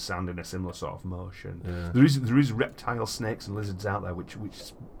writhes through the sand in a similar sort of motion. There is reptile snakes and lizards out there which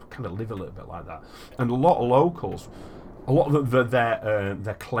kind of live a little bit like that, and a lot of locals. A lot of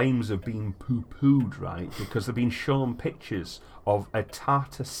their claims have been poo-pooed, right? Because they've been shown pictures of a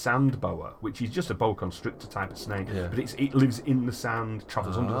Tartar sand boa, which is just a boa constrictor type of snake, but it lives in the sand,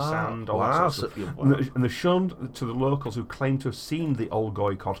 travels under the sand, all that sort of stuff. And they're shown to the locals who claim to have seen the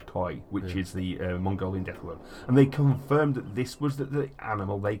Olgoi Kotkoi, which is the Mongolian deathworm, and they confirmed that this was the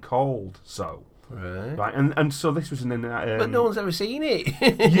animal they called so. Right, and so this was but no one's ever seen it.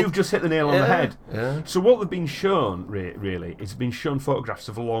 You've just hit the nail on the head. Yeah. So what they've been shown, really, is been shown photographs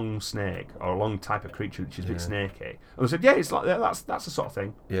of a long snake or a long type of creature which is a bit snaky. And they said, it's like that's the sort of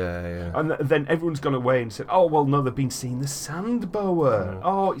thing. Yeah. And then everyone's gone away and said, oh well, no, they've been seeing the sand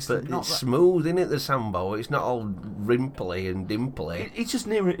boa. It's smooth, isn't it? The sand boa. It's not all rimply and dimply. It's just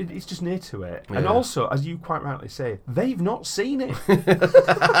near. It's just near to it. Yeah. And also, as you quite rightly say, they've not seen it.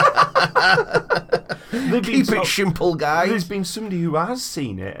 Keep it simple, guys. There's been somebody who has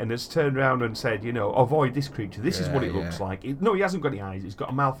seen it and has turned around and said, avoid this creature. This is what it looks like. No, he hasn't got any eyes. He's got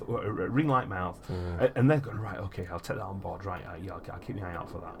a mouth, a ring-like mouth. And they're going, right, okay, I'll take that on board. Right, I'll keep my eye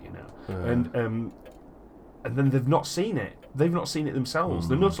out for that, And then they've not seen it. They've not seen it themselves.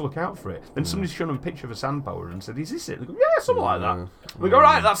 They know to look out for it. Then somebody's shown them a picture of a sand boa and said, is this it? They go, yeah, something like that. They go,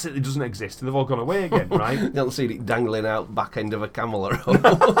 right, that's it. It doesn't exist. And they've all gone away again, right? You don't see it dangling out back end of a camel or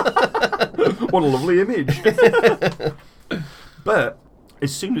What a lovely image. But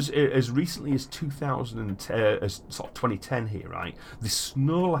as soon as recently as 2010 here, right, the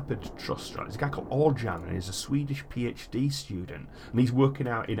Snow Leopard Trust, right, there's a guy called Orjan, and he's a Swedish PhD student, and he's working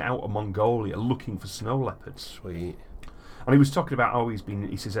out in Outer Mongolia looking for snow leopards. Sweet. And he was talking about how he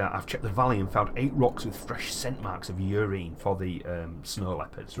says, I've checked the valley and found 8 rocks with fresh scent marks of urine for the snow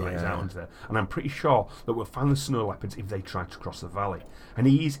leopards, right? He's out into there. And I'm pretty sure that we'll find the snow leopards if they try to cross the valley. And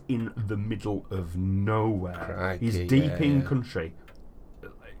he's in the middle of nowhere. Crikey, he's deep in country.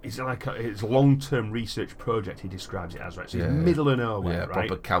 It's like it's a long-term research project, he describes it as, right? So he's middle of nowhere, right?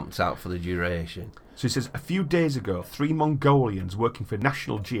 Proper camped out for the duration. So he says, a few days ago, 3 Mongolians working for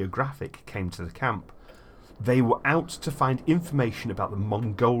National Geographic came to the camp. They were out to find information about the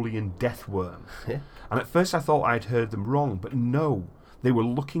Mongolian deathworm. And at first I thought I had heard them wrong, but no. They were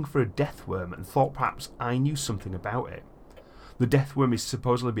looking for a deathworm and thought perhaps I knew something about it. The deathworm is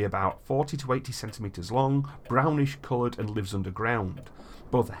supposedly be about 40 to 80 centimetres long, brownish coloured, and lives underground.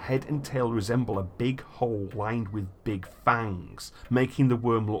 Both head and tail resemble a big hole lined with big fangs, making the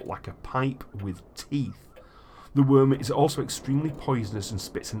worm look like a pipe with teeth. The worm is also extremely poisonous and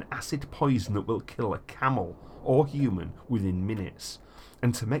spits an acid poison that will kill a camel or human within minutes.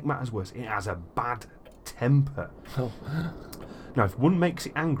 And to make matters worse, it has a bad temper. Now, if one makes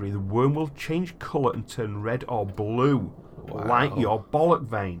it angry, the worm will change colour and turn red or blue, like your bollock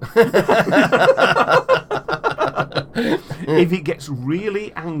vein. If it gets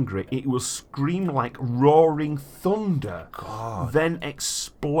really angry, it will scream like roaring thunder, then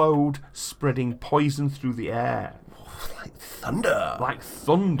explode, spreading poison through the air. Like thunder. Like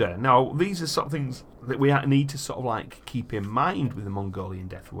thunder. Now, these are sort of things that we need to sort of like keep in mind with the Mongolian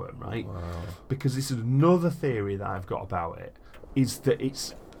deathworm, right? Wow. Because this is another theory that I've got about it, is that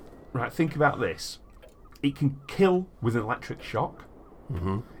it's... Right, think about this. It can kill with an electric shock.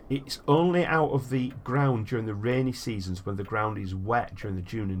 Mm-hmm. It's only out of the ground during the rainy seasons when the ground is wet during the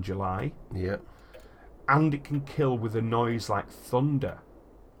June and July. Yeah. And it can kill with a noise like thunder.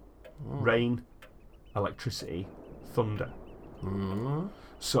 Rain, electricity, thunder.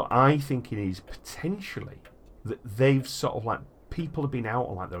 So I think it is potentially that they've sort of like... People have been out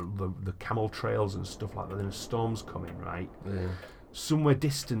on like the camel trails and stuff like that, and a storm's coming, right? Yeah. Somewhere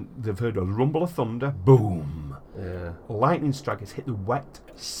distant, they've heard a rumble of thunder. Boom! Yeah. A lightning strike has hit the wet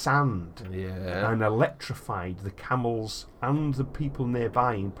sand and electrified the camels and the people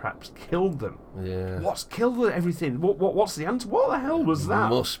nearby and perhaps killed them. Yeah. What's killed everything? What's the answer? What the hell was that?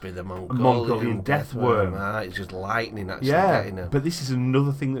 Must be the Mongolian deathworm. It's just lightning actually getting them. But this is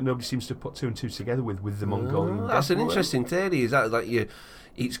another thing that nobody seems to put two and two together with the Mongolian deathworm. That's an interesting theory. Is that like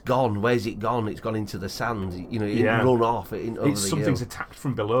it's gone? Where's it gone? It's gone into the sand. You know, it run off. Something's attacked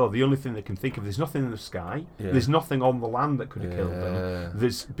from below. The only thing they can think of, there's nothing in the sky. Yeah. There's nothing on the land that could have killed them.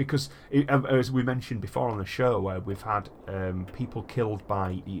 Because as we mentioned before on the show, where we've had people killed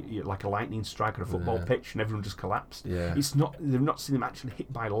by like a lightning strike at a football pitch, and everyone just collapsed. Yeah. It's not. They've not seen them actually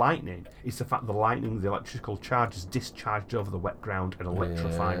hit by lightning. It's the fact the lightning, the electrical charge, is discharged over the wet ground and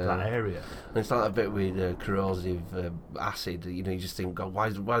electrified that area. And it's like a bit with corrosive acid. You know, you just think, God, why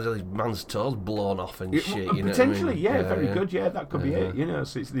is all these man's toes blown off and shit? You know Potentially, what I mean? very good. Yeah, that could be it. You know,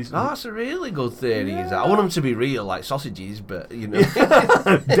 so it's these. That's a really good theory. Is that? I want them to be real, like sausages, but you know,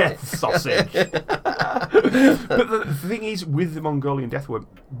 death sausage. But the thing is, with the Mongolian deathworm,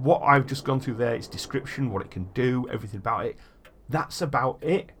 what I've just gone through there, its description, what it can do, everything about it. That's about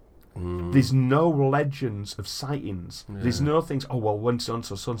it. There's no legends of sightings. There's no things, when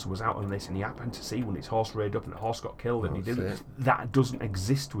so-and-so was out on this and he happened to see when his horse rode up and the horse got killed and he didn't. That doesn't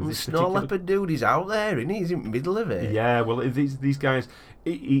exist with this particular... Snow leopard dude is out there, isn't he? He's in the middle of it. Yeah, well, these guys,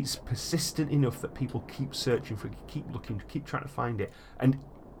 it's persistent enough that people keep searching for it, keep looking, keep trying to find it. And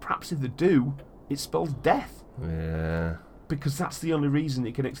perhaps if they do, it spells death. Yeah. Because that's the only reason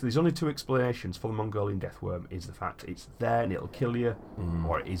it can... There's only two explanations for the Mongolian deathworm, is the fact it's there and it'll kill you,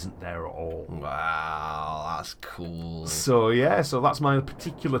 or it isn't there at all. Wow, that's cool. So that's my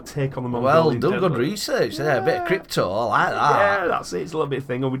particular take on the Mongolian deathworm. Well, done good research there, a bit of crypto, I like that. Yeah, that's it, it's a little bit of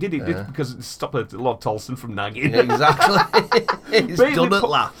thing. And we did it just because it stopped Lord Tolson from nagging. Yeah, exactly. It's done at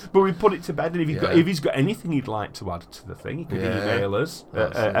last. But we put it to bed, and if he's got anything he'd like to add to the thing, he can email us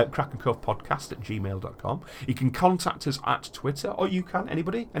at crackencovepodcast@gmail.com. He can contact us at Twitter, or you can,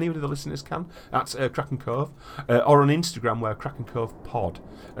 anybody of the listeners can, at Kraken Cove, or on Instagram, where Kraken Cove Pod.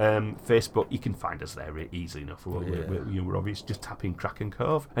 Facebook, you can find us there easily enough. We're obvious, just tap in Kraken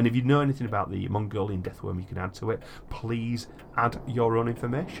Cove. And if you know anything about the Mongolian deathworm, you can add to it. Please add your own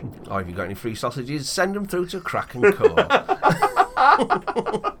information. Or if you've got any free sausages, send them through to Kraken Cove.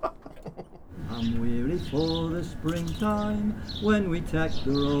 I'm weary for the springtime, when we take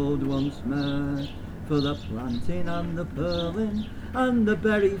the road once more, for the planting and the purling and the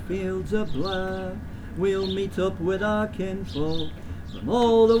berry fields of Blair. We'll meet up with our kinfolk from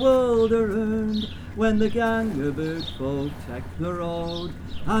all the world around, when the gang of bird folk take the road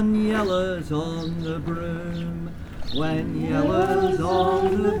and yellers on the broom. When yellers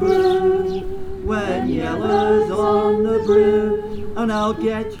on the broom, when yellers on the broom, and I'll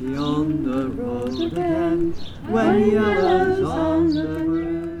get you on the road again, when yellers on the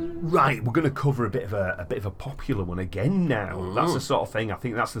broom. Right, we're going to cover a bit of a popular one again now. That's the sort of thing. I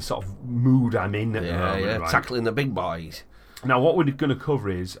think that's the sort of mood I'm in at the moment. Right? Tackling the big boys. Now, what we're going to cover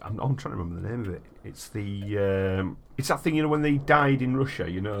is I'm trying to remember the name of it. It's the it's that thing, when they died in Russia.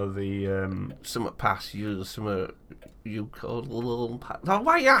 The Somewhat past you, somewhat you called a little. Oh,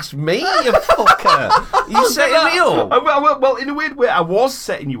 why you ask me, you fucker? You setting me up? Well, in a weird way, I was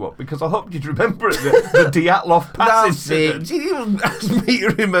setting you up because I hoped you'd remember it, the Dyatlov Pass incident. Did you ask me to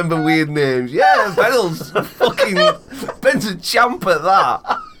remember weird names? Yeah, Ben's a champ at that.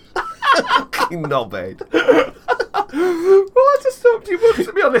 Fucking knobhead. Well, I just hoped you would,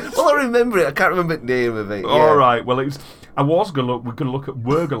 to be honest. Well, I remember it. I can't remember the name of it. All right. Well, we're going to look at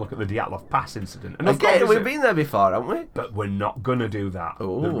the Dyatlov Pass incident. And okay, we've been there before, haven't we? But we're not going to do that.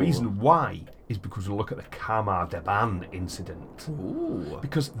 Ooh. The reason why is because we'll look at the Kamar Deban incident. Ooh.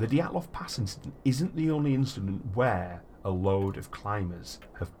 Because the Dyatlov Pass incident isn't the only incident where a load of climbers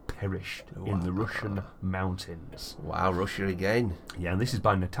have perished in the Russian mountains. Wow, Russia again. Yeah, and this is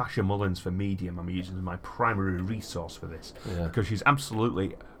by Natasha Mullins for Medium. I'm using as my primary resource for this because she's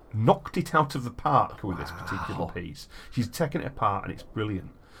absolutely knocked it out of the park with this particular piece. She's taken it apart and it's brilliant.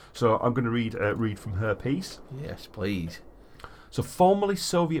 So I'm going to read from her piece. Yes, please. So formerly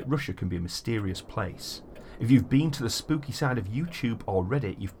Soviet Russia can be a mysterious place. If you've been to the spooky side of YouTube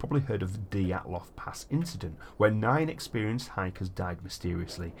already, you've probably heard of the Dyatlov Pass incident, where 9 experienced hikers died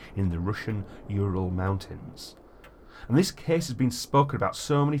mysteriously in the Russian Ural Mountains. And this case has been spoken about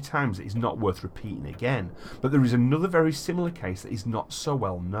so many times that it's not worth repeating again, but there is another very similar case that is not so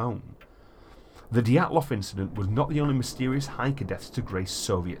well known. The Dyatlov incident was not the only mysterious hiker deaths to grace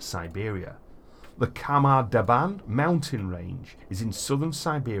Soviet Siberia. The Kamar Deban mountain range is in southern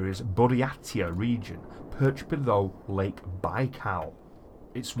Siberia's Buryatia region, perched below Lake Baikal.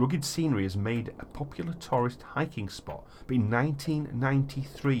 Its rugged scenery has made it a popular tourist hiking spot, but in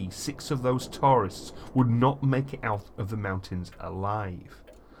 1993, 6 of those tourists would not make it out of the mountains alive.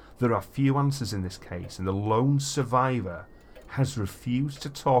 There are few answers in this case, and the lone survivor has refused to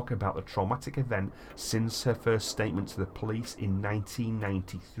talk about the traumatic event since her first statement to the police in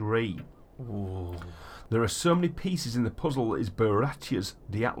 1993. Ooh. There are so many pieces in the puzzle that is Buryatia's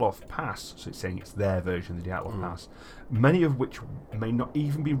Dyatlov Pass, so it's saying it's their version of the Dyatlov Pass, many of which may not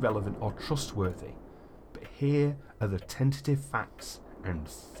even be relevant or trustworthy. But here are the tentative facts and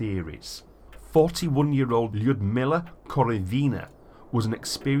theories. 41-year-old Lyudmila Korivina was an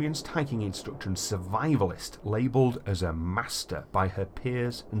experienced hiking instructor and survivalist, labelled as a master by her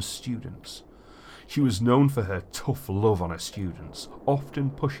peers and students. She was known for her tough love on her students, often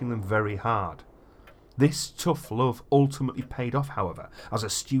pushing them very hard. This tough love ultimately paid off, however, as her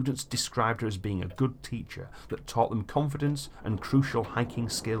students described her as being a good teacher that taught them confidence and crucial hiking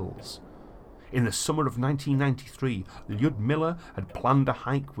skills. In the summer of 1993, Lyudmila had planned a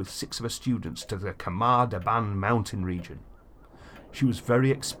hike with 6 of her students to the Kamar Deban mountain region. She was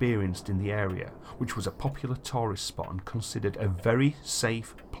very experienced in the area, which was a popular tourist spot and considered a very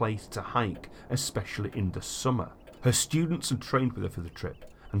safe place to hike, especially in the summer. Her students had trained with her for the trip,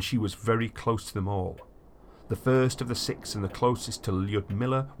 and she was very close to them all. The first of the 6 and the closest to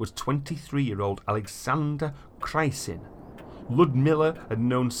Lyudmila was 23-year-old Alexander Krysin. Lyudmila had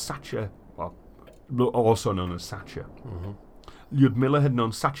known Sacha, also known as Sacha. Lyudmila had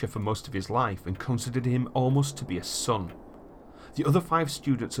known Sacha for most of his life and considered him almost to be a son. The other 5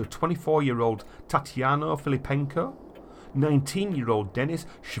 students are 24-year-old Tatiana Filipenko, 19-year-old Denis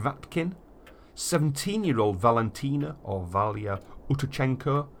Shvatkin, 17-year-old Valentina or Valia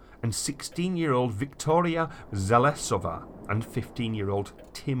Utachenko, and 16-year-old Victoria Zalesova, and 15-year-old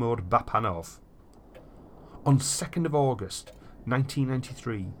Timur Bapanov. On 2nd of August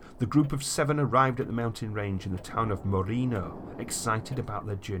 1993, the group of 7 arrived at the mountain range in the town of Morino, excited about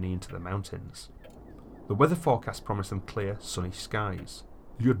their journey into the mountains. The weather forecast promised them clear, sunny skies.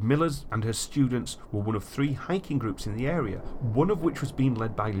 Lyudmila's and her students were one of 3 hiking groups in the area, one of which was being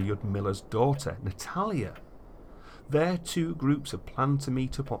led by Lyudmila's daughter, Natalia. Their 2 groups had planned to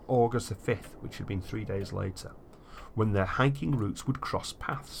meet up on August the 5th, which had been 3 days later, when their hiking routes would cross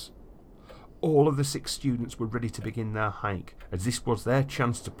paths. All of the 6 students were ready to begin their hike, as this was their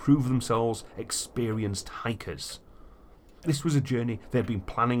chance to prove themselves experienced hikers. This was a journey they had been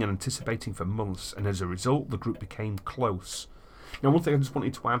planning and anticipating for months, and as a result, the group became close. Now, one thing I just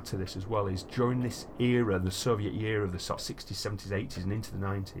wanted to add to this as well is during this era, the Soviet era of the sort of 60s, 70s, 80s, and into the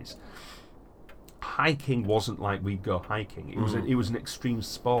 90s, hiking wasn't like we'd go hiking. It was an extreme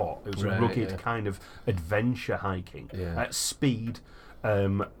sport. It was a rugged kind of adventure hiking at speed.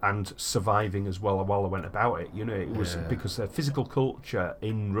 And surviving as well while I went about it. You know, it was because physical culture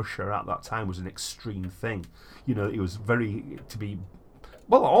in Russia at that time was an extreme thing. You know, it was very to be,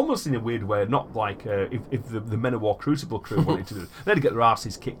 well, almost in a weird way, not like if the Men of War Crucible crew wanted to do it, they'd get their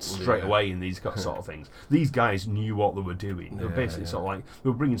asses kicked straight away in these sort of things. These guys knew what they were doing. They were basically sort of like,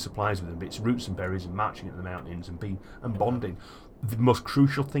 they were bringing supplies with them, but it's roots and berries and marching in the mountains and bonding. The most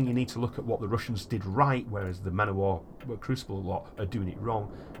crucial thing, you need to look at what the Russians did right, whereas the Men of War Crucible lot are doing it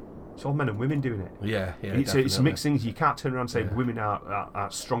wrong. It's all men and women doing it. It's mixed things. You can't turn around and say women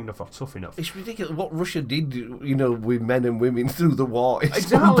aren't strong enough or tough enough. It's ridiculous what Russia did, you know, with men and women through the war.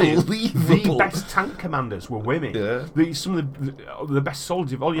 It's unbelievable. The best tank commanders were women. Some of the best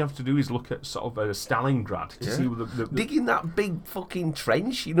soldiers. All you have to do is look at sort of Stalingrad to see the digging that big fucking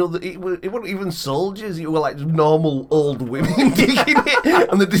trench. You know, it weren't even soldiers. It were like normal old women digging it,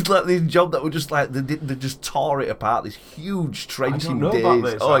 and they did like this job that were just like they just tore it apart. This huge trench in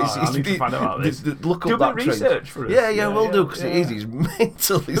days. I need to find out about this. Look Do up a that bit of trench. research for us. Yeah, we'll do, because it is. It's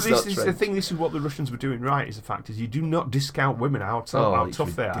mental. But this is the thing. This is what the Russians were doing right. Is the fact is you do not discount women how it's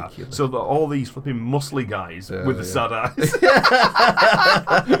tough they are. ridiculous. So that all these flipping muscly guys with the sad eyes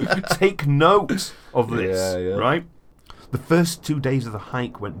take note of this, right? The first 2 days of the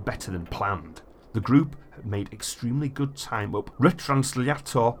hike went better than planned. The group had made extremely good time up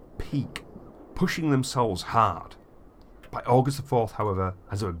Retranslator Peak, pushing themselves hard. By August the 4th, however,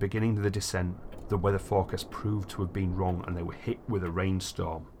 as they were beginning the descent, the weather forecast proved to have been wrong and they were hit with a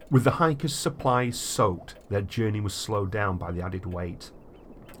rainstorm. With the hikers' supplies soaked, their journey was slowed down by the added weight.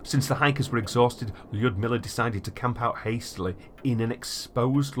 Since the hikers were exhausted, Lyudmila decided to camp out hastily in an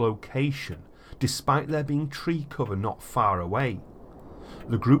exposed location, despite there being tree cover not far away.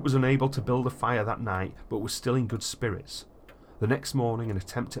 The group was unable to build a fire that night, but was still in good spirits. The next morning, an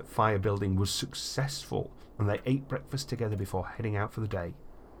attempt at fire building was successful, and they ate breakfast together before heading out for the day.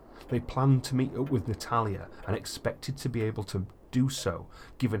 They planned to meet up with Natalia and expected to be able to do so,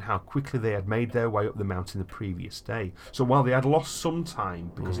 given how quickly they had made their way up the mountain the previous day. So while they had lost some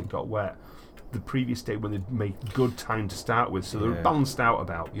time because it got wet, the previous day when they'd made good time to start with, so they were balanced out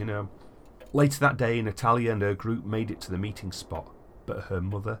about, you know. Later that day, Natalia and her group made it to the meeting spot, but her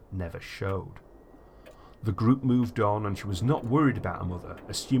mother never showed. The group moved on and she was not worried about her mother,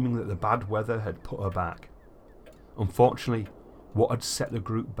 assuming that the bad weather had put her back. Unfortunately, what had set the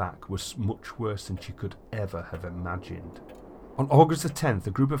group back was much worse than she could ever have imagined. On August the 10th,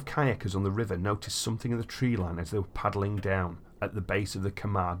 a group of kayakers on the river noticed something in the tree line as they were paddling down at the base of the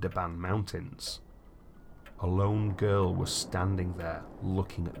Kamar Daban Mountains. A lone girl was standing there,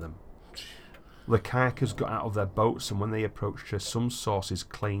 looking at them. The kayakers got out of their boats, and when they approached her, some sources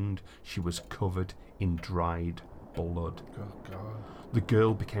claimed she was covered in dried blood. Oh, God. The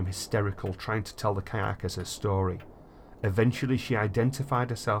girl became hysterical, trying to tell the kayakers her story. Eventually, she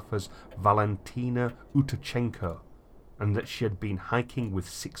identified herself as Valentina Utachenko, and that she had been hiking with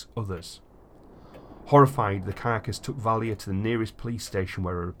 6 others. Horrified, the kayakers took Valia to the nearest police station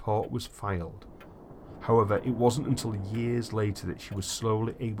where a report was filed. However, it wasn't until years later that she was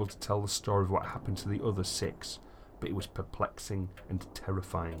slowly able to tell the story of what happened to the other 6, but it was perplexing and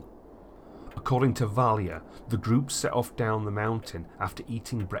terrifying. According to Valia, the group set off down the mountain after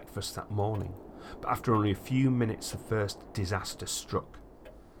eating breakfast that morning, but after only a few minutes the first disaster struck.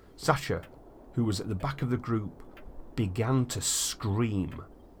 Sasha, who was at the back of the group, began to scream.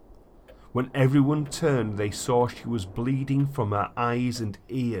 When everyone turned, they saw she was bleeding from her eyes and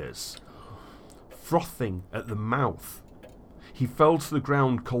ears, frothing at the mouth. He fell to the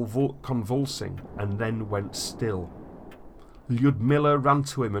ground convulsing and then went still. Lyudmila ran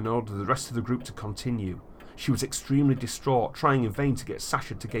to him and ordered the rest of the group to continue. She was extremely distraught, trying in vain to get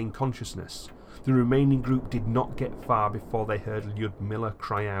Sasha to gain consciousness. The remaining group did not get far before they heard Lyudmila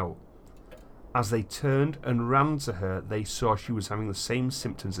cry out. As they turned and ran to her, they saw she was having the same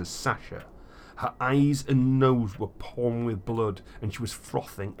symptoms as Sasha. Her eyes and nose were pouring with blood, and she was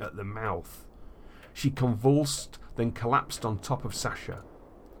frothing at the mouth. She convulsed, then collapsed on top of Sasha.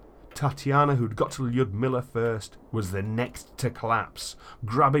 Tatiana, who'd got to Lyudmila first, was the next to collapse,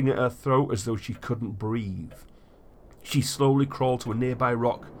 grabbing at her throat as though she couldn't breathe. She slowly crawled to a nearby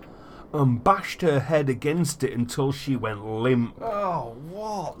rock and bashed her head against it until she went limp. Oh,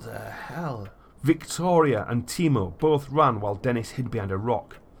 what the hell? Victoria and Timo both ran while Dennis hid behind a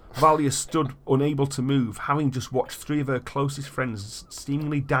rock. Valia stood unable to move, having just watched 3 of her closest friends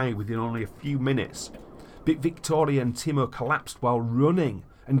seemingly die within only a few minutes. But Victoria and Timo collapsed while running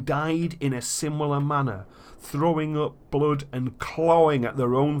and died in a similar manner, throwing up blood and clawing at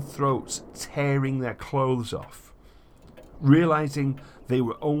their own throats, tearing their clothes off. Realising they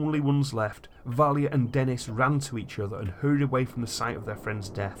were only ones left, Valia and Dennis ran to each other and hurried away from the site of their friend's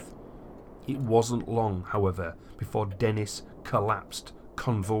death. It wasn't long, however, before Dennis collapsed,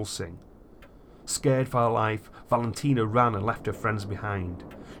 convulsing. Scared for her life, Valentina ran and left her friends behind.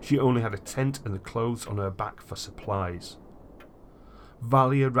 She only had a tent and the clothes on her back for supplies.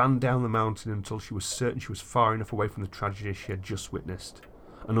 Valia ran down the mountain until she was certain she was far enough away from the tragedy she had just witnessed,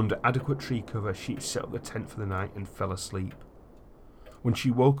 and under adequate tree cover she set up the tent for the night and fell asleep. When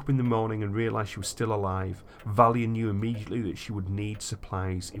she woke up in the morning and realised she was still alive, Valia knew immediately that she would need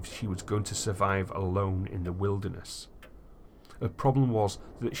supplies if she was going to survive alone in the wilderness. The problem was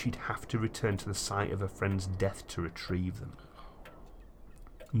that she'd have to return to the site of her friend's death to retrieve them.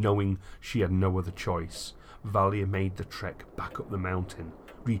 Knowing she had no other choice, Valia made the trek back up the mountain,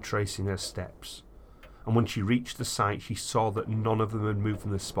 retracing her steps. And when she reached the site, she saw that none of them had moved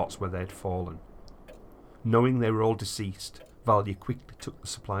from the spots where they had fallen. Knowing they were all deceased, Valia quickly took the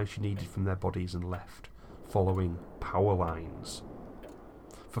supplies she needed from their bodies and left, following power lines.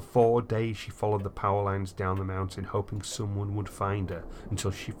 For 4 days she followed the power lines down the mountain, hoping someone would find her,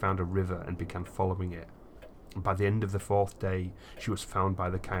 until she found a river and began following it. And by the end of the 4th day, she was found by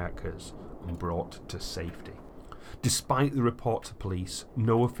the kayakers and brought to safety. Despite the report to police,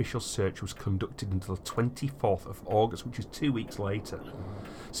 no official search was conducted until the 24th of August, which is 2 weeks later.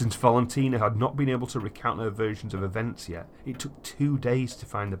 Since Valentina had not been able to recount her versions of events yet, it took 2 days to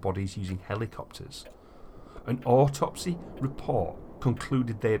find the bodies using helicopters. An autopsy report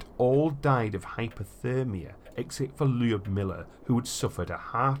concluded they had all died of hypothermia, except for Lyudmila, who had suffered a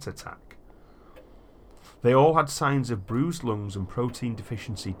heart attack. They all had signs of bruised lungs and protein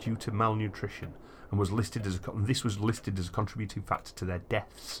deficiency due to malnutrition, and this was listed as a contributing factor to their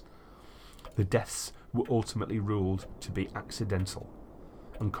deaths. The deaths were ultimately ruled to be accidental,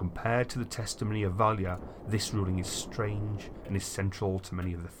 and compared to the testimony of Valya, this ruling is strange and is central to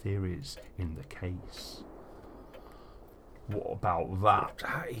many of the theories in the case. What about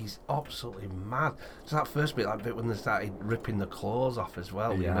that? He's absolutely mad. It's that first bit, that bit when they started ripping the clothes off as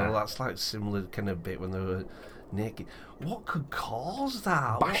well. Yeah. You know, that's like similar kind of bit when they were naked. What could cause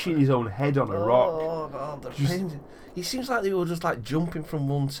that? Bashing his own head on a rock. Oh God, the pain. It seems like they were just like jumping from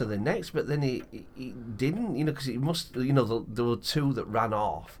one to the next, but then he didn't, you know, because he must, you know, there were two that ran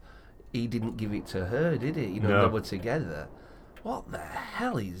off. He didn't give it to her, did he? You know, No. they were together. What the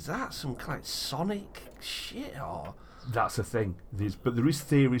hell is that? Some kind of Sonic shit or? That's the thing. But there is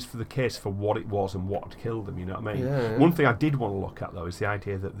theories for the case for what it was and what had killed them, you know what I mean? Yeah. One thing I did want to look at, though, is the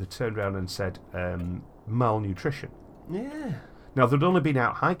idea that they turned around and said malnutrition. Yeah. Now, they'd only been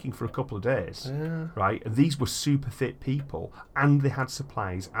out hiking for a couple of days, Yeah. right? And these were super fit people, and they had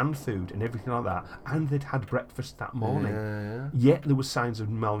supplies and food and everything like that, and they'd had breakfast that morning. Yeah. Yet there were signs of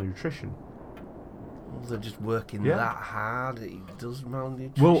malnutrition. Well, they're just working Yeah. that hard. It does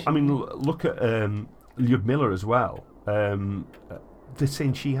malnutrition. Well, I mean, look at Lyudmila as well. They're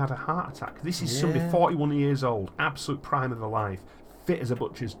saying she had a heart attack. This is somebody 41 years old, absolute prime of her life, fit as a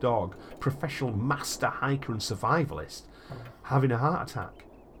butcher's dog, professional master hiker and survivalist, having a heart attack.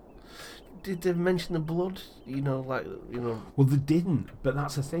 Did they mention the blood? You know, like, you know. Well, they didn't, but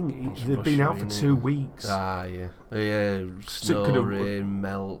that's the thing. It's They've been out for Russia, 2 innit? weeks. Yeah. Yeah, So it snow, could've- rain,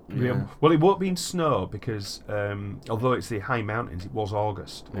 melt. Yeah. Yeah. Well, it won't be in snow because although it's the high mountains, it was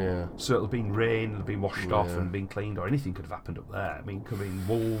August. Yeah. So it'll been rain, it'll be washed off Yeah. and been cleaned, or anything could have happened up there. I mean, it could have been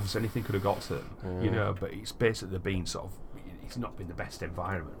wolves, anything could have got to them, you know. But it's basically been sort of, it's not been the best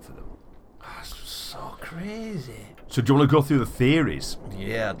environment for them. That's so crazy. So do you want to go through the theories?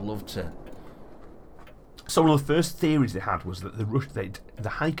 Yeah, I'd love to. So one of the first theories they had was that the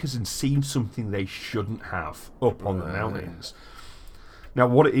hikers had seen something they shouldn't have up on the mountains. Now,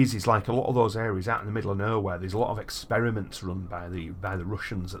 what it is like a lot of those areas out in the middle of nowhere. There's a lot of experiments run by the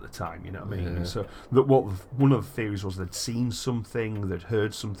Russians at the time. You know what I mean? And so one of the theories was they'd seen something, they'd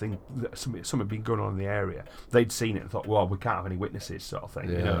heard something, that something had been going on in the area. They'd seen it and thought, well, we can't have any witnesses, sort of thing.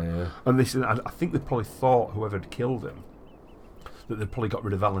 you know. Yeah. And this, I think they probably thought whoever had killed him, that they'd probably got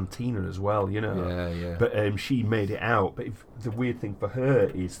rid of Valentina as well, you know. Yeah. But she made it out. But the weird thing for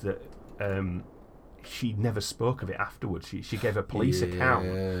her is that she never spoke of it afterwards. She gave a police account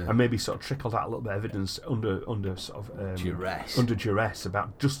and maybe sort of trickled out a little bit of evidence under sort of Duress. under duress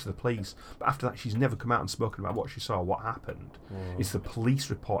about just to the police. But after that, she's never come out and spoken about what she saw, what happened. It's the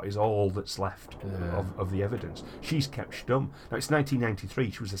police report is all that's left of the evidence. She's kept stum. Now it's 1993.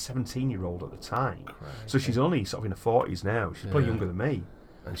 She was a 17-year-old at the time, so she's only sort of in her 40s now. She's probably younger than me.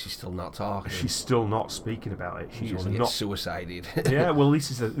 And she's still not talking. She's still not speaking about it. She is only not gets suicided. yeah, well, this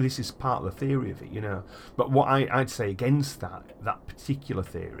is part of the theory of it, you know. But what I'd say against that particular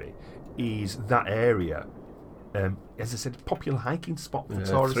theory is that area, as I said, popular hiking spot for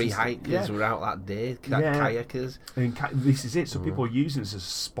tourists. 3 hikers were out that day, kayakers. And this is it. So people are using it as a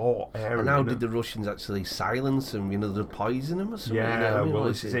sport area. And how you know. did the Russians actually silence them? You know, they poison them or something? Yeah, you know what I mean? well, What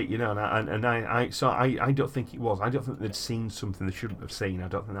this is it, you know, and I don't think it was. I don't think they'd seen something they shouldn't have seen. I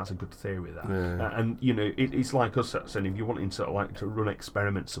don't think that's a good theory. That, and you know, it's like us saying if you're wanting to like to run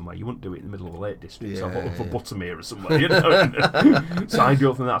experiments somewhere, you wouldn't do it in the middle of the Lake District, so up for Buttermere or somewhere, you know. So I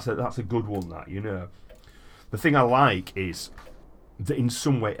don't think that's a good one. That, you know, the thing I like is that in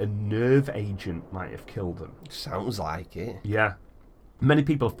some way a nerve agent might have killed them. Sounds like it. Yeah. Many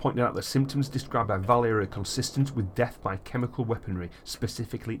people have pointed out that symptoms described by Valya are consistent with death by chemical weaponry,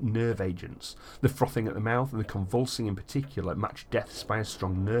 specifically nerve agents. The frothing at the mouth and the convulsing in particular match deaths by a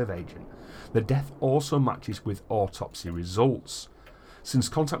strong nerve agent. The death also matches with autopsy results. Since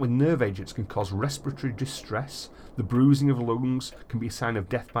contact with nerve agents can cause respiratory distress, the bruising of lungs can be a sign of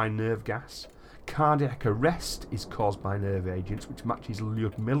death by nerve gas. Cardiac arrest is caused by nerve agents, which matches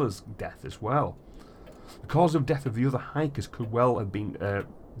Lyudmila's death as well. The cause of death of the other hikers could well have been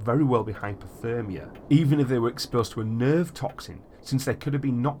very well be hypothermia, even if they were exposed to a nerve toxin, since they could have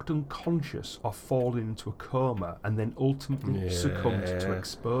been knocked unconscious or fallen into a coma and then ultimately succumbed to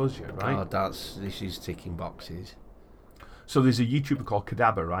exposure, right? This is ticking boxes. So there's a YouTuber called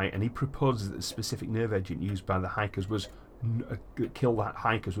Kadaba, right, and he proposes that the specific nerve agent used by the hikers was that killed that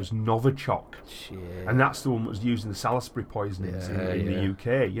hikers was Novichok. Shit. And that's the one that was used in the Salisbury poisonings in the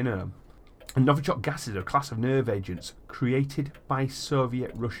UK, you know. And Novichok gases are a class of nerve agents created by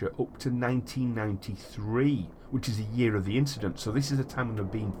Soviet Russia up to 1993, which is the year of the incident. So this is a time when they're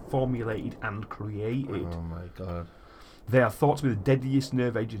being formulated and created. Oh my God. They are thought to be the deadliest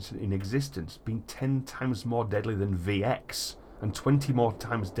nerve agents in existence, being 10 times more deadly than VX and 20 more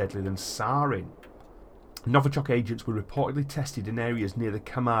times deadly than sarin. Novichok agents were reportedly tested in areas near the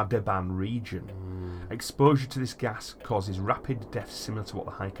Kamar-Deban region. Exposure to this gas causes rapid death similar to what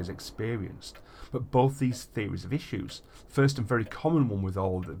the hikers experienced. But both these theories have issues. First and very common one with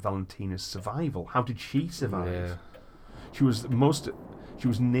all that Valentina's survival. How did she survive? Yeah. She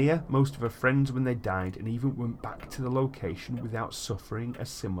was near most of her friends when they died and even went back to the location without suffering a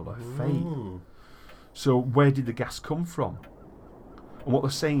similar fate. So where did the gas come from? And what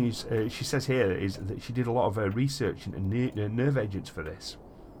they're saying is, she says here, is that she did a lot of research into nerve agents for this.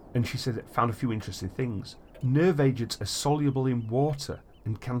 And she said it found a few interesting things. Nerve agents are soluble in water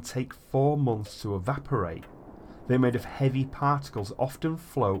and can take 4 months to evaporate. They're made of heavy particles that often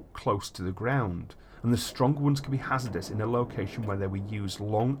float close to the ground, and the stronger ones can be hazardous in a location where they were used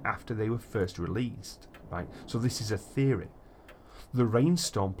long after they were first released. Right? So this is a theory. The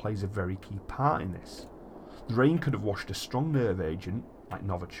rainstorm plays a very key part in this. The rain could have washed a strong nerve agent, like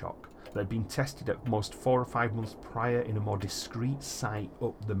Novichok, that had been tested at most 4 or 5 months prior in a more discreet site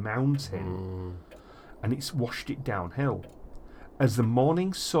up the mountain, and it's washed it downhill. As the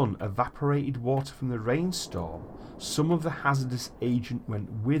morning sun evaporated water from the rainstorm, some of the hazardous agent went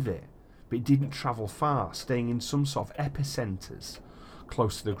with it, but it didn't travel far, staying in some sort of epicenters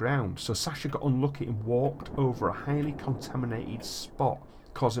close to the ground. So Sasha got unlucky and walked over a highly contaminated spot,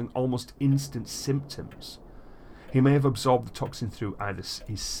 causing almost instant symptoms. He may have absorbed the toxin through either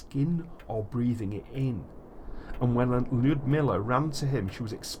his skin or breathing it in. And when Lyudmila ran to him, she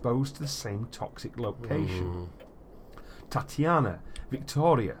was exposed to the same toxic location. Tatiana,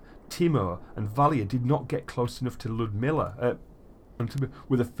 Victoria, Timur, and Valia did not get close enough to Lyudmila,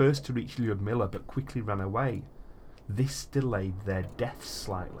 were the first to reach Lyudmila, but quickly ran away. This delayed their deaths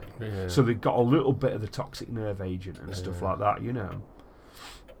slightly. Yeah. So they got a little bit of the toxic nerve agent and stuff like that, you know.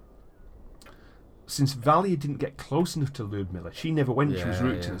 Since Valia didn't get close enough to Lyudmila, she never went. She was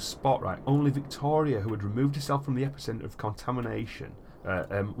rooted to the spot, right? Only Victoria, who had removed herself from the epicenter of contamination,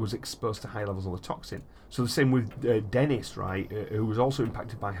 was exposed to high levels of the toxin. So the same with Dennis, right, who was also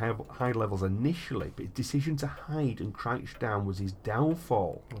impacted by high levels initially, but his decision to hide and crouch down was his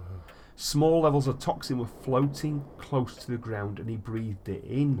downfall. Small levels of toxin were floating close to the ground and he breathed it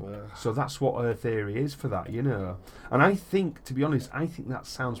in. So that's what her theory is for that, you know. And I think, to be honest, I think that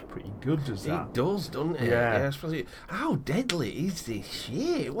sounds pretty good, does that? It does, doesn't it? Yeah. How deadly is this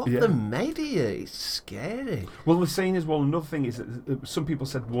shit? What the media? It's scary. Well, the saying is, well, another thing is that some people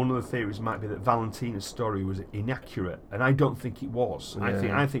said one of the theories might be that Valentina's story was inaccurate, and I don't think it was.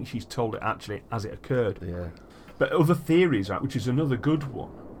 Yeah. I think she's told it actually as it occurred. Yeah. But other theories, right, which is another good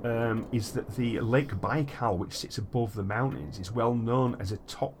one, is that the Lake Baikal, which sits above the mountains, is well known as a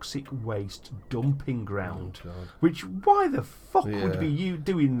toxic waste dumping ground. Which, why the fuck would be you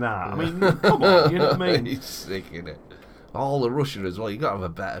doing that? I mean, come on, you know what I mean? It's sick, isn't it? All the Russia as well, you got to have a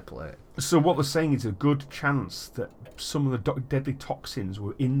better plate. So what they're saying is a good chance that some of the deadly toxins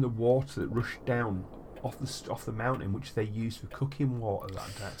were in the water that rushed down off the mountain, which they used for cooking water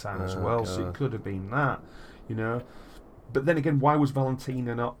that time as well. God. So it could have been that, you know. But then again, why was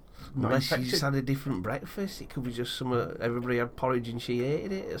Valentina not Unless she just had a different breakfast. It could be just everybody had porridge and she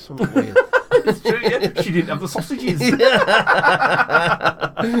ate it or something weird. It's true, yeah. She didn't have the sausages.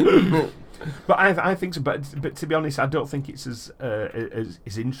 But I think so. But to be honest, I don't think it's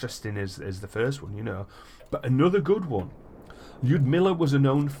as interesting as the first one, you know. But another good one. Lyudmila was a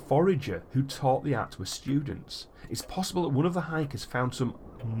known forager who taught the art to her students. It's possible that one of the hikers found some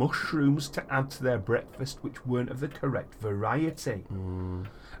mushrooms to add to their breakfast which weren't of the correct variety.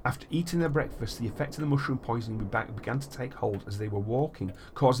 After eating their breakfast, the effect of the mushroom poisoning began to take hold as they were walking,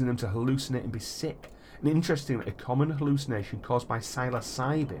 causing them to hallucinate and be sick. And interestingly, a common hallucination caused by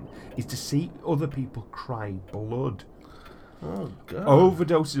psilocybin is to see other people cry blood. Oh, God.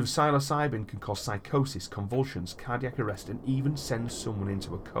 Overdoses of psilocybin can cause psychosis, convulsions, cardiac arrest, and even send someone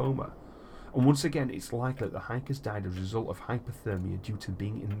into a coma. And once again, it's likely that the hikers died as a result of hypothermia due to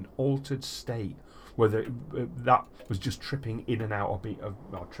being in an altered state, whether that was just tripping in and out or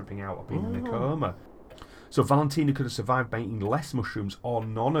tripping out or being in a coma. So Valentina could have survived by eating less mushrooms or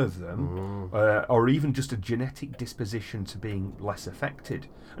none of them, or even just a genetic disposition to being less affected.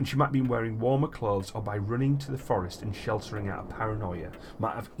 And she might have been wearing warmer clothes, or by running to the forest and sheltering out of paranoia,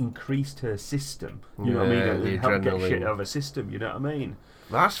 might have increased her system. You know what I mean? Help get shit out of her system, you know what I mean?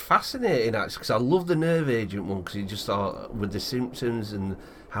 That's fascinating, actually, because I love the nerve agent one, because you just thought, with the symptoms and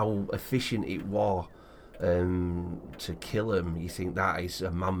how efficient it was to kill him, you think that is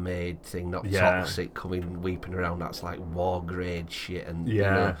a man-made thing, not toxic coming weeping around. That's like war grade shit, and you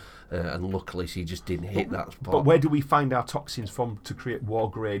know, and luckily she just didn't hit that spot. But where do we find our toxins from to create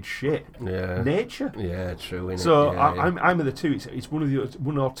war grade shit? Nature. Yeah, true. Innit? So yeah, I'm of the two. It's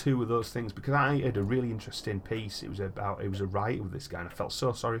one or two of those things, because I had a really interesting piece. It was a writer with this guy, and I felt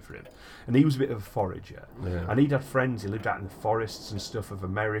so sorry for him. And he was a bit of a forager, and he'd had friends. He lived out in the forests and stuff of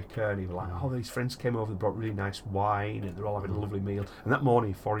America, and he was like, oh, these friends came over, they brought really nice wine, and they're all having a lovely meal. And that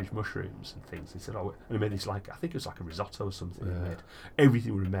morning, he foraged mushrooms and things. He said, oh, and he made this, like, I think it was like a risotto or something. He made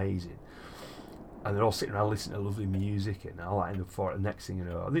everything was amazing. And they're all sitting around listening to lovely music and all that in the forest. And next thing you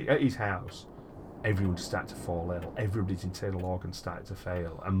know, at his house, everyone just started to fall ill. Everybody's internal organs started to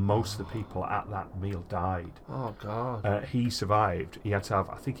fail, and most of the people at that meal died. Oh God! He survived. He had to have,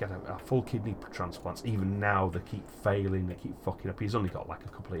 I think, he had a full kidney transplants. Even now, they keep failing. They keep fucking up. He's only got like a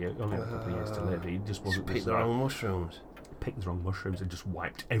couple of years to live. He just wasn't. Picked the wrong mushrooms. Picked the wrong mushrooms and just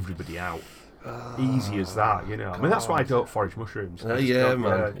wiped everybody out. Easy as that, you know. God. I mean, that's why I don't forage mushrooms. Man. I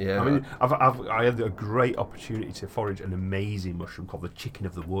mean, I had a great opportunity to forage an amazing mushroom called the chicken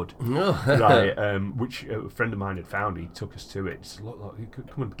of the wood, right? Which a friend of mine had found. He took us to it. He said, look,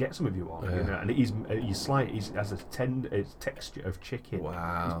 come and get some of you on, you know. And it has a texture of chicken.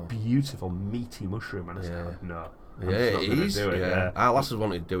 Wow, it's beautiful, meaty mushroom. And I said, no. It is. Our lasses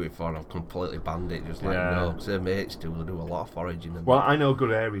wanted to do it for, and I've completely banned it. Just like because their mates do. They do a lot of foraging. And I know a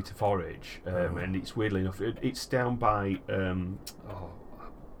good area to forage, and it's weirdly enough, it's down by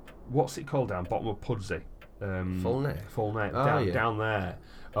what's it called down bottom of Pudsey? Fulnet. Down there.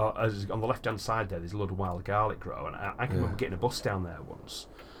 As on the left hand side there's a lot of wild garlic grow, and I can remember getting a bus down there once.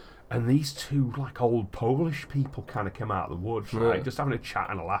 And these two, like, old Polish people kind of come out of the woods, right? Just having a chat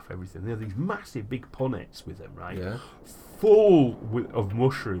and a laugh, everything. They have these massive big punnets with them, right? Yeah. Full of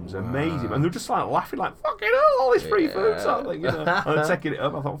mushrooms, amazing. And they're just, like, laughing, like, fucking hell, all this free food, something, you know. And they're taking it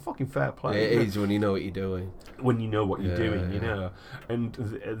up. I thought, fucking fair play. It is when you know what you're doing. When you know what you're doing, you know. And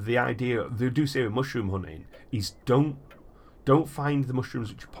the idea, they do say with mushroom hunting, is don't find the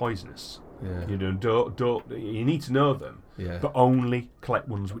mushrooms which are poisonous. Yeah. You know, don't. You need to know them, but only collect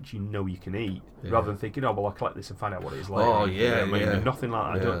ones which you know you can eat, rather than thinking, oh well, I'll collect this and find out what it is like. Oh you know nothing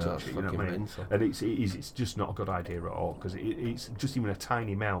like that. Don't touch it. You know what I mean? Mental. And it's just not a good idea at all, because it's just even a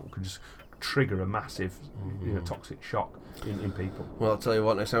tiny amount can just trigger a massive, toxic shock in people. Well, I'll tell you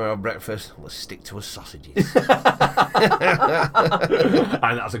what. Next time we have breakfast, let's stick to our sausages. And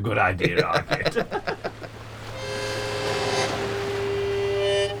that's a good idea, I think.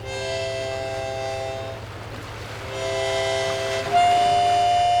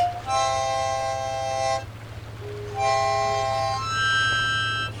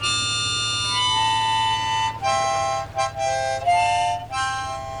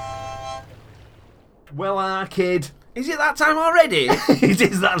 Well, kid. Is it that time already? It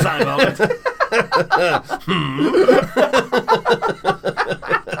is that time already.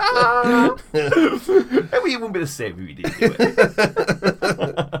 It wouldn't be the same if we didn't do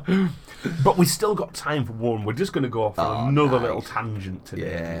it. But we still got time for one. We're just going to go off on another little tangent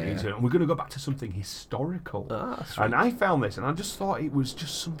today. Yeah. And we're going to go back to something historical. And I found this, and I just thought it was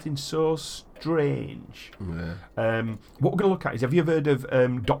just something so strange. Yeah. What we're going to look at is, have you ever heard of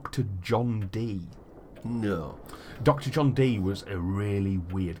Dr. John Dee? No. Dr. John Dee was a really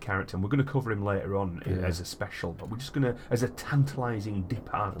weird character, and we're going to cover him later on as a special, but we're just going to, as a tantalising dip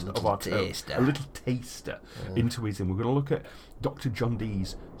out of our taster. A little taster into his, and we're going to look at Dr. John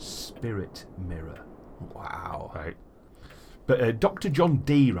Dee's spirit mirror. Wow. Right. But Dr. John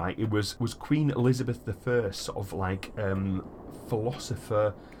Dee, right, it was Queen Elizabeth I, sort of like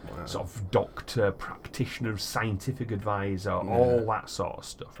philosopher, sort of doctor, practitioner, scientific advisor, all that sort of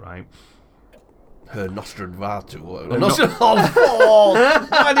stuff, right? Her Nostradvatu. Why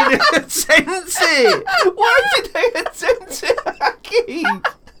did I attempt it? Keith?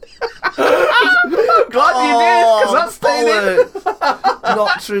 I'm glad you did, because that's staying in.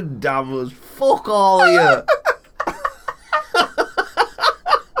 Nostradamus. Fuck all of you.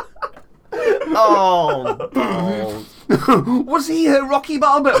 Oh, balls. Was he Rocky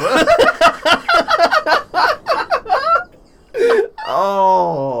Balboa?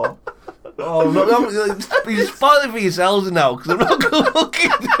 Oh, no, you're spoiling for yourselves now because I'm not going to look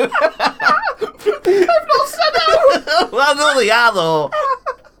into it. I've not said that. Well, I know they are though.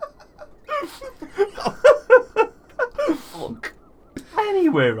 Fuck.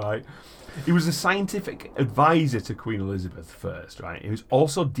 Anyway, right. He was a scientific advisor to Queen Elizabeth I, right? He was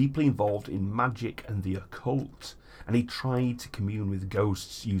also deeply involved in magic and the occult, and he tried to commune with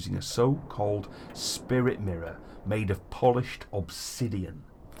ghosts using a so-called spirit mirror made of polished obsidian.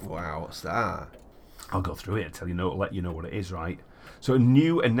 Wow, what's that? I'll go through it and let you know what it is, right? So a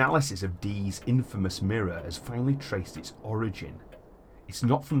new analysis of Dee's infamous mirror has finally traced its origin. It's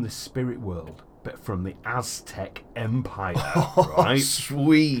not from the spirit world, but from the Aztec Empire, right?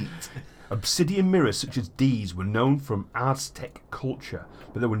 Sweet. Obsidian mirrors such as Dee's were known from Aztec culture,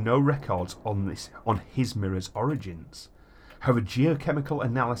 but there were no records on his mirror's origins. However, geochemical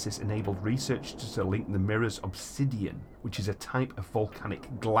analysis enabled researchers to link the mirror's obsidian, which is a type of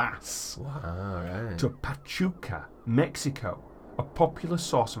volcanic glass, to Pachuca, Mexico, a popular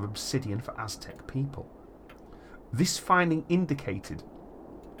source of obsidian for Aztec people. This finding indicated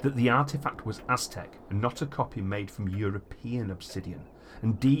that the artifact was Aztec and not a copy made from European obsidian,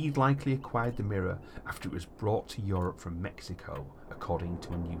 and Dee likely acquired the mirror after it was brought to Europe from Mexico, according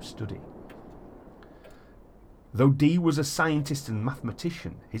to a new study. Though Dee was a scientist and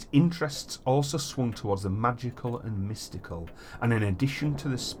mathematician, his interests also swung towards the magical and mystical, and in addition to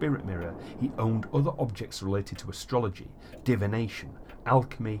the spirit mirror, he owned other objects related to astrology, divination,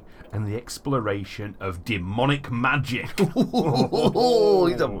 alchemy, and the exploration of demonic magic. Oh,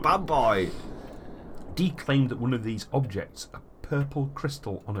 he's a bad boy. Dee claimed that one of these objects, a purple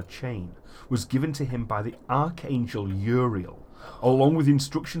crystal on a chain, was given to him by the Archangel Uriel, along with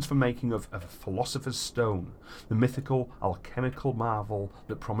instructions for making of a philosopher's stone, the mythical alchemical marvel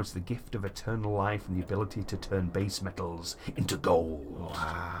that promised the gift of eternal life and the ability to turn base metals into gold.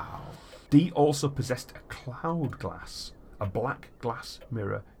 Wow. Dee also possessed a cloud glass, a black glass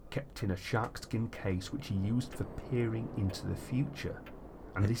mirror kept in a sharkskin case which he used for peering into the future.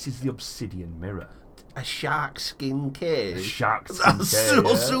 And this is the obsidian mirror. A shark skin case? Sharkskin That's case, so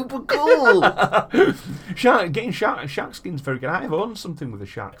yeah. super cool. Getting shark skin's very good. I've owned something with a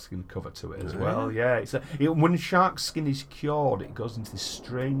shark skin cover to it as well. Yeah, when shark skin is cured, it goes into this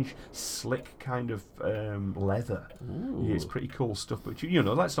strange, slick kind of leather. Yeah, it's pretty cool stuff. But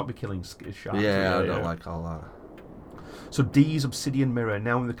let's not be killing sharks. Yeah, I don't like all that. So Dee's obsidian mirror,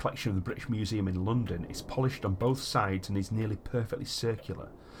 now in the collection of the British Museum in London, is polished on both sides and is nearly perfectly circular,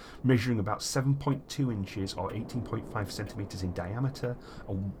 measuring about 7.2 inches or 18.5 centimetres in diameter,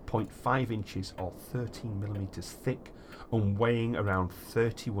 and 0.5 inches or 13 millimetres thick, and weighing around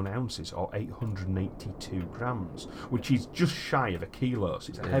 31 ounces or 882 grams, which is just shy of a kilo,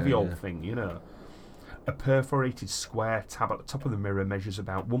 so it's a heavy old thing, A perforated square tab at the top of the mirror measures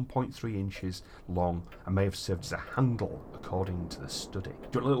about 1.3 inches long and may have served as a handle, according to the study.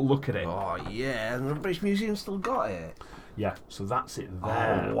 Do you want a little look at it? Oh, yeah, and the British Museum still got it. Yeah, so that's it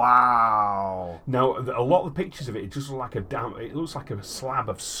there. Oh, wow. Now, a lot of the pictures of it just look it looks like a slab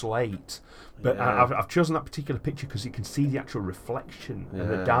of slate. But I've chosen that particular picture because you can see the actual reflection and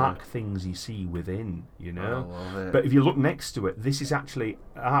the dark things you see within, I love it. But if you look next to it, this is actually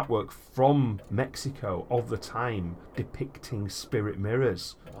artwork from Mexico of the time depicting spirit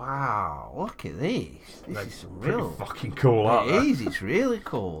mirrors. Wow, look at this. This is some Pretty real... fucking cool, aren't It they? is, it's really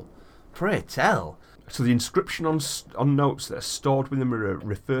cool. Pray tell. So the inscription on notes that are stored within the mirror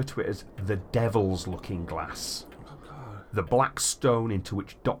refer to it as the devil's looking glass. The black stone into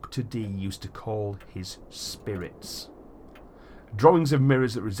which Dr. Dee used to call his spirits. Drawings of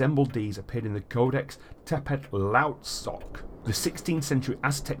mirrors that resemble Dee's appeared in the Codex Tepetlautzoc. The 16th century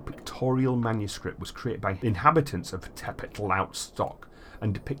Aztec pictorial manuscript was created by inhabitants of Tepetlautzoc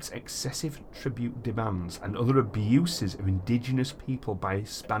and depicts excessive tribute demands and other abuses of indigenous people by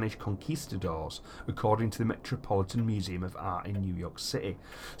Spanish conquistadors, according to the Metropolitan Museum of Art in New York City.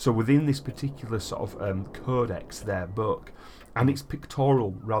 So within this particular sort of codex, their book, and it's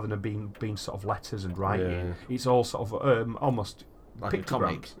pictorial rather than being sort of letters and writing. Yeah. It's all sort of almost Like a pictograms.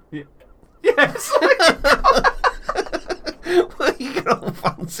 comic. Yeah. Yes. What are you getting all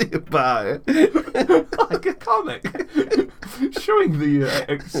fancy about it? Like a comic, showing the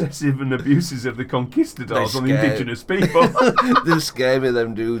excessive and abuses of the conquistadors on the scared. indigenous people. They're scary,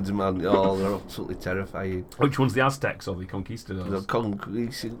 them dudes, man. Oh, they're absolutely terrifying. Which one's the Aztecs or the conquistadors? The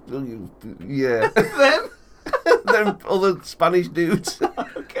yeah. Them other Spanish dudes.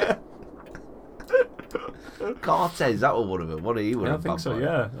 Okay. Cortez, that was one of them. What are you? Yeah, I think so.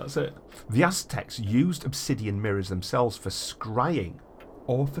 Yeah, that's it. The Aztecs used obsidian mirrors themselves for scrying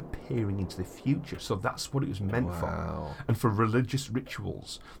or for peering into the future, so that's what it was meant for. And for religious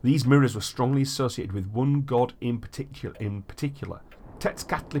rituals, these mirrors were strongly associated with one god in particular,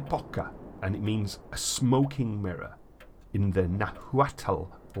 Tezcatlipoca, and it means a smoking mirror in the Nahuatl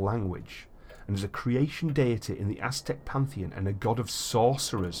language, and is a creation deity in the Aztec pantheon and a god of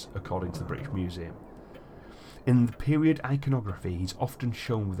sorcerers, according to the British Museum. In the period iconography, he's often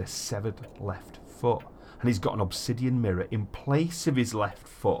shown with a severed left foot, and he's got an obsidian mirror in place of his left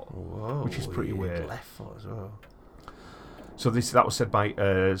foot, which is pretty weird. Left foot as well. So that was said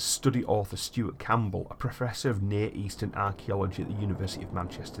by study author Stuart Campbell, a professor of Near Eastern archaeology at the University of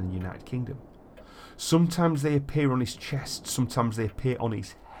Manchester in the United Kingdom. Sometimes they appear on his chest, sometimes they appear on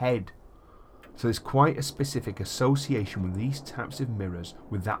his head. So there's quite a specific association with these types of mirrors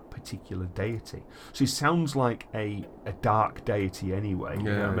with that particular deity. So it sounds like a dark deity anyway, you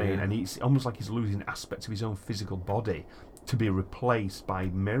know what I mean? And it's almost like he's losing aspects of his own physical body to be replaced by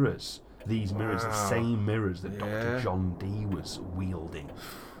mirrors. These mirrors, the same mirrors that Dr. John Dee was wielding.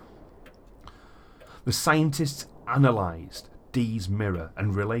 The scientists analysed Dee's mirror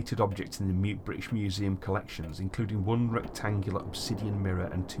and related objects in the British Museum collections, including one rectangular obsidian mirror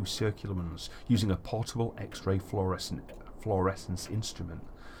and two circular ones, using a portable X-ray fluorescence instrument.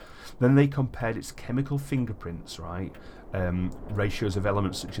 Then they compared its chemical fingerprints, ratios of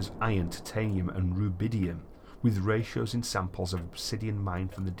elements such as iron, titanium and rubidium, with ratios in samples of obsidian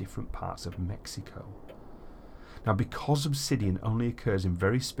mined from the different parts of Mexico. Now, because obsidian only occurs in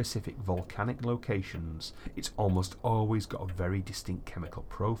very specific volcanic locations, it's almost always got a very distinct chemical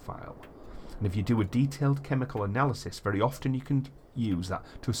profile. And if you do a detailed chemical analysis, very often you can use that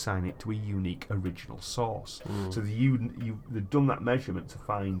to assign it to a unique original source. So they've done that measurement to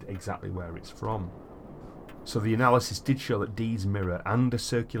find exactly where it's from. So the analysis did show that Dee's mirror and a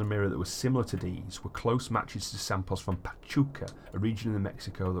circular mirror that was similar to Dee's were close matches to samples from Pachuca, a region in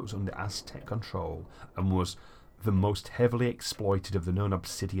Mexico that was under Aztec control and was the most heavily exploited of the known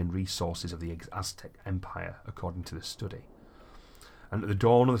obsidian resources of the Aztec Empire, according to the study. And at the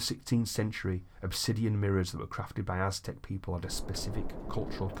dawn of the 16th century, obsidian mirrors that were crafted by Aztec people had a specific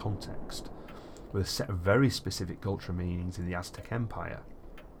cultural context, with a set of very specific cultural meanings in the Aztec Empire.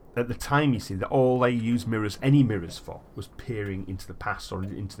 At the time, you see, that all they used any mirrors for was peering into the past or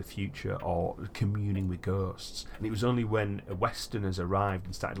into the future or communing with ghosts. And it was only when Westerners arrived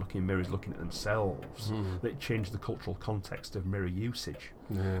and started looking in mirrors, looking at themselves, that it changed the cultural context of mirror usage.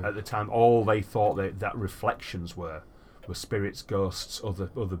 At the time, all they thought that reflections were spirits, ghosts,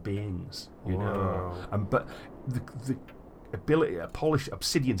 other beings, you know. But the ability to polish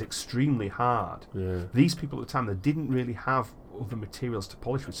obsidian's extremely hard. These people at the time, they didn't really have other materials to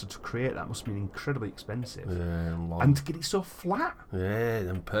polish with, so to create that must have been incredibly expensive. And to get it so flat.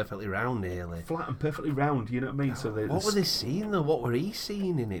 And perfectly round, nearly. Flat and perfectly round, you know what I mean? So what were they seeing though? What were he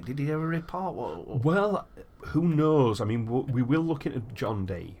seeing in it? Did he ever report? Well, who knows? I mean, we will look into John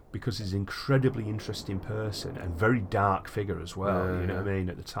Dee because he's an incredibly interesting person and very dark figure as well, you know what I mean,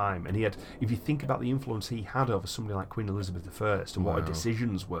 at the time. And he had, if you think about the influence he had over somebody like Queen Elizabeth I and what her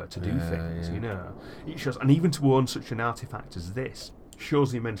decisions were to do things, you know, it shows, and even to own such an artifact as this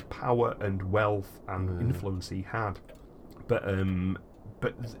shows the immense power and wealth and influence he had. But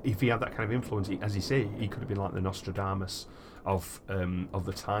if he had that kind of influence, as you say, he could have been like the Nostradamus of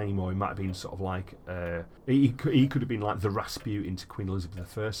the time, or he might have been sort of like he could have been like the Rasputin to Queen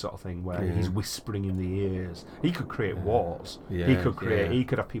Elizabeth I sort of thing, where he's whispering in the ears. He could create wars. He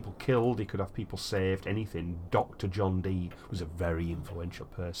could have people killed. He could have people saved. Anything. Dr. John Dee was a very influential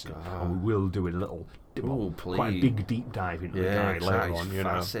person, and we will do a little. Quite a big deep dive into the guy later on. You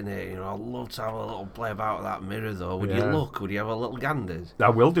know, fascinating. I'd love to have a little play about that mirror, though. Would you look? Would you have a little gander? I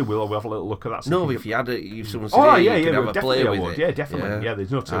will do. We'll have a little look at that. No, if you had if someone said, you could have a play with it. Yeah, definitely. Yeah,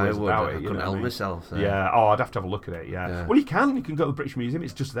 there's no two ways about it. I couldn't help myself. Yeah. I'd have to have a look at it. Yeah. Well, you can go to the British Museum.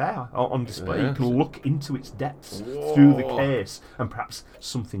 It's just there on display. You can look into its depths through the case, and perhaps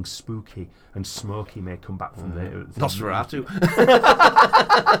something spooky and smoky may come back from there. Nosferatu.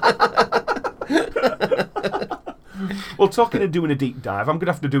 Well, talking of doing a deep dive, I'm going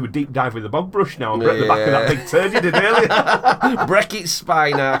to have to do a deep dive with a bog brush now and break the back of that big turd you did earlier. Break its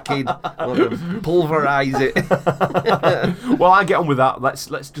spine, kid. Pulverise it. Well, I get on with that. Let's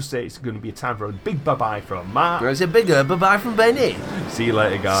just say it's going to be a time for a big bye-bye from Mark. It's a bigger bye-bye from Benny. See you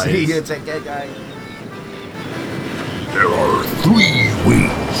later, guys. See you. Take care, guys. There are 3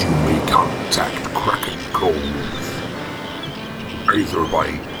 ways you may contact Kraken Cove. Either by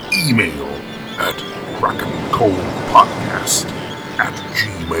email at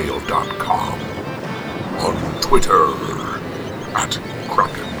krakencovepodcast@gmail.com, on Twitter at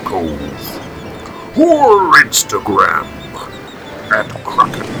Kraken Cove. Or Instagram at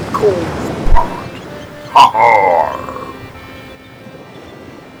Kraken Cove Pod. Ha ha!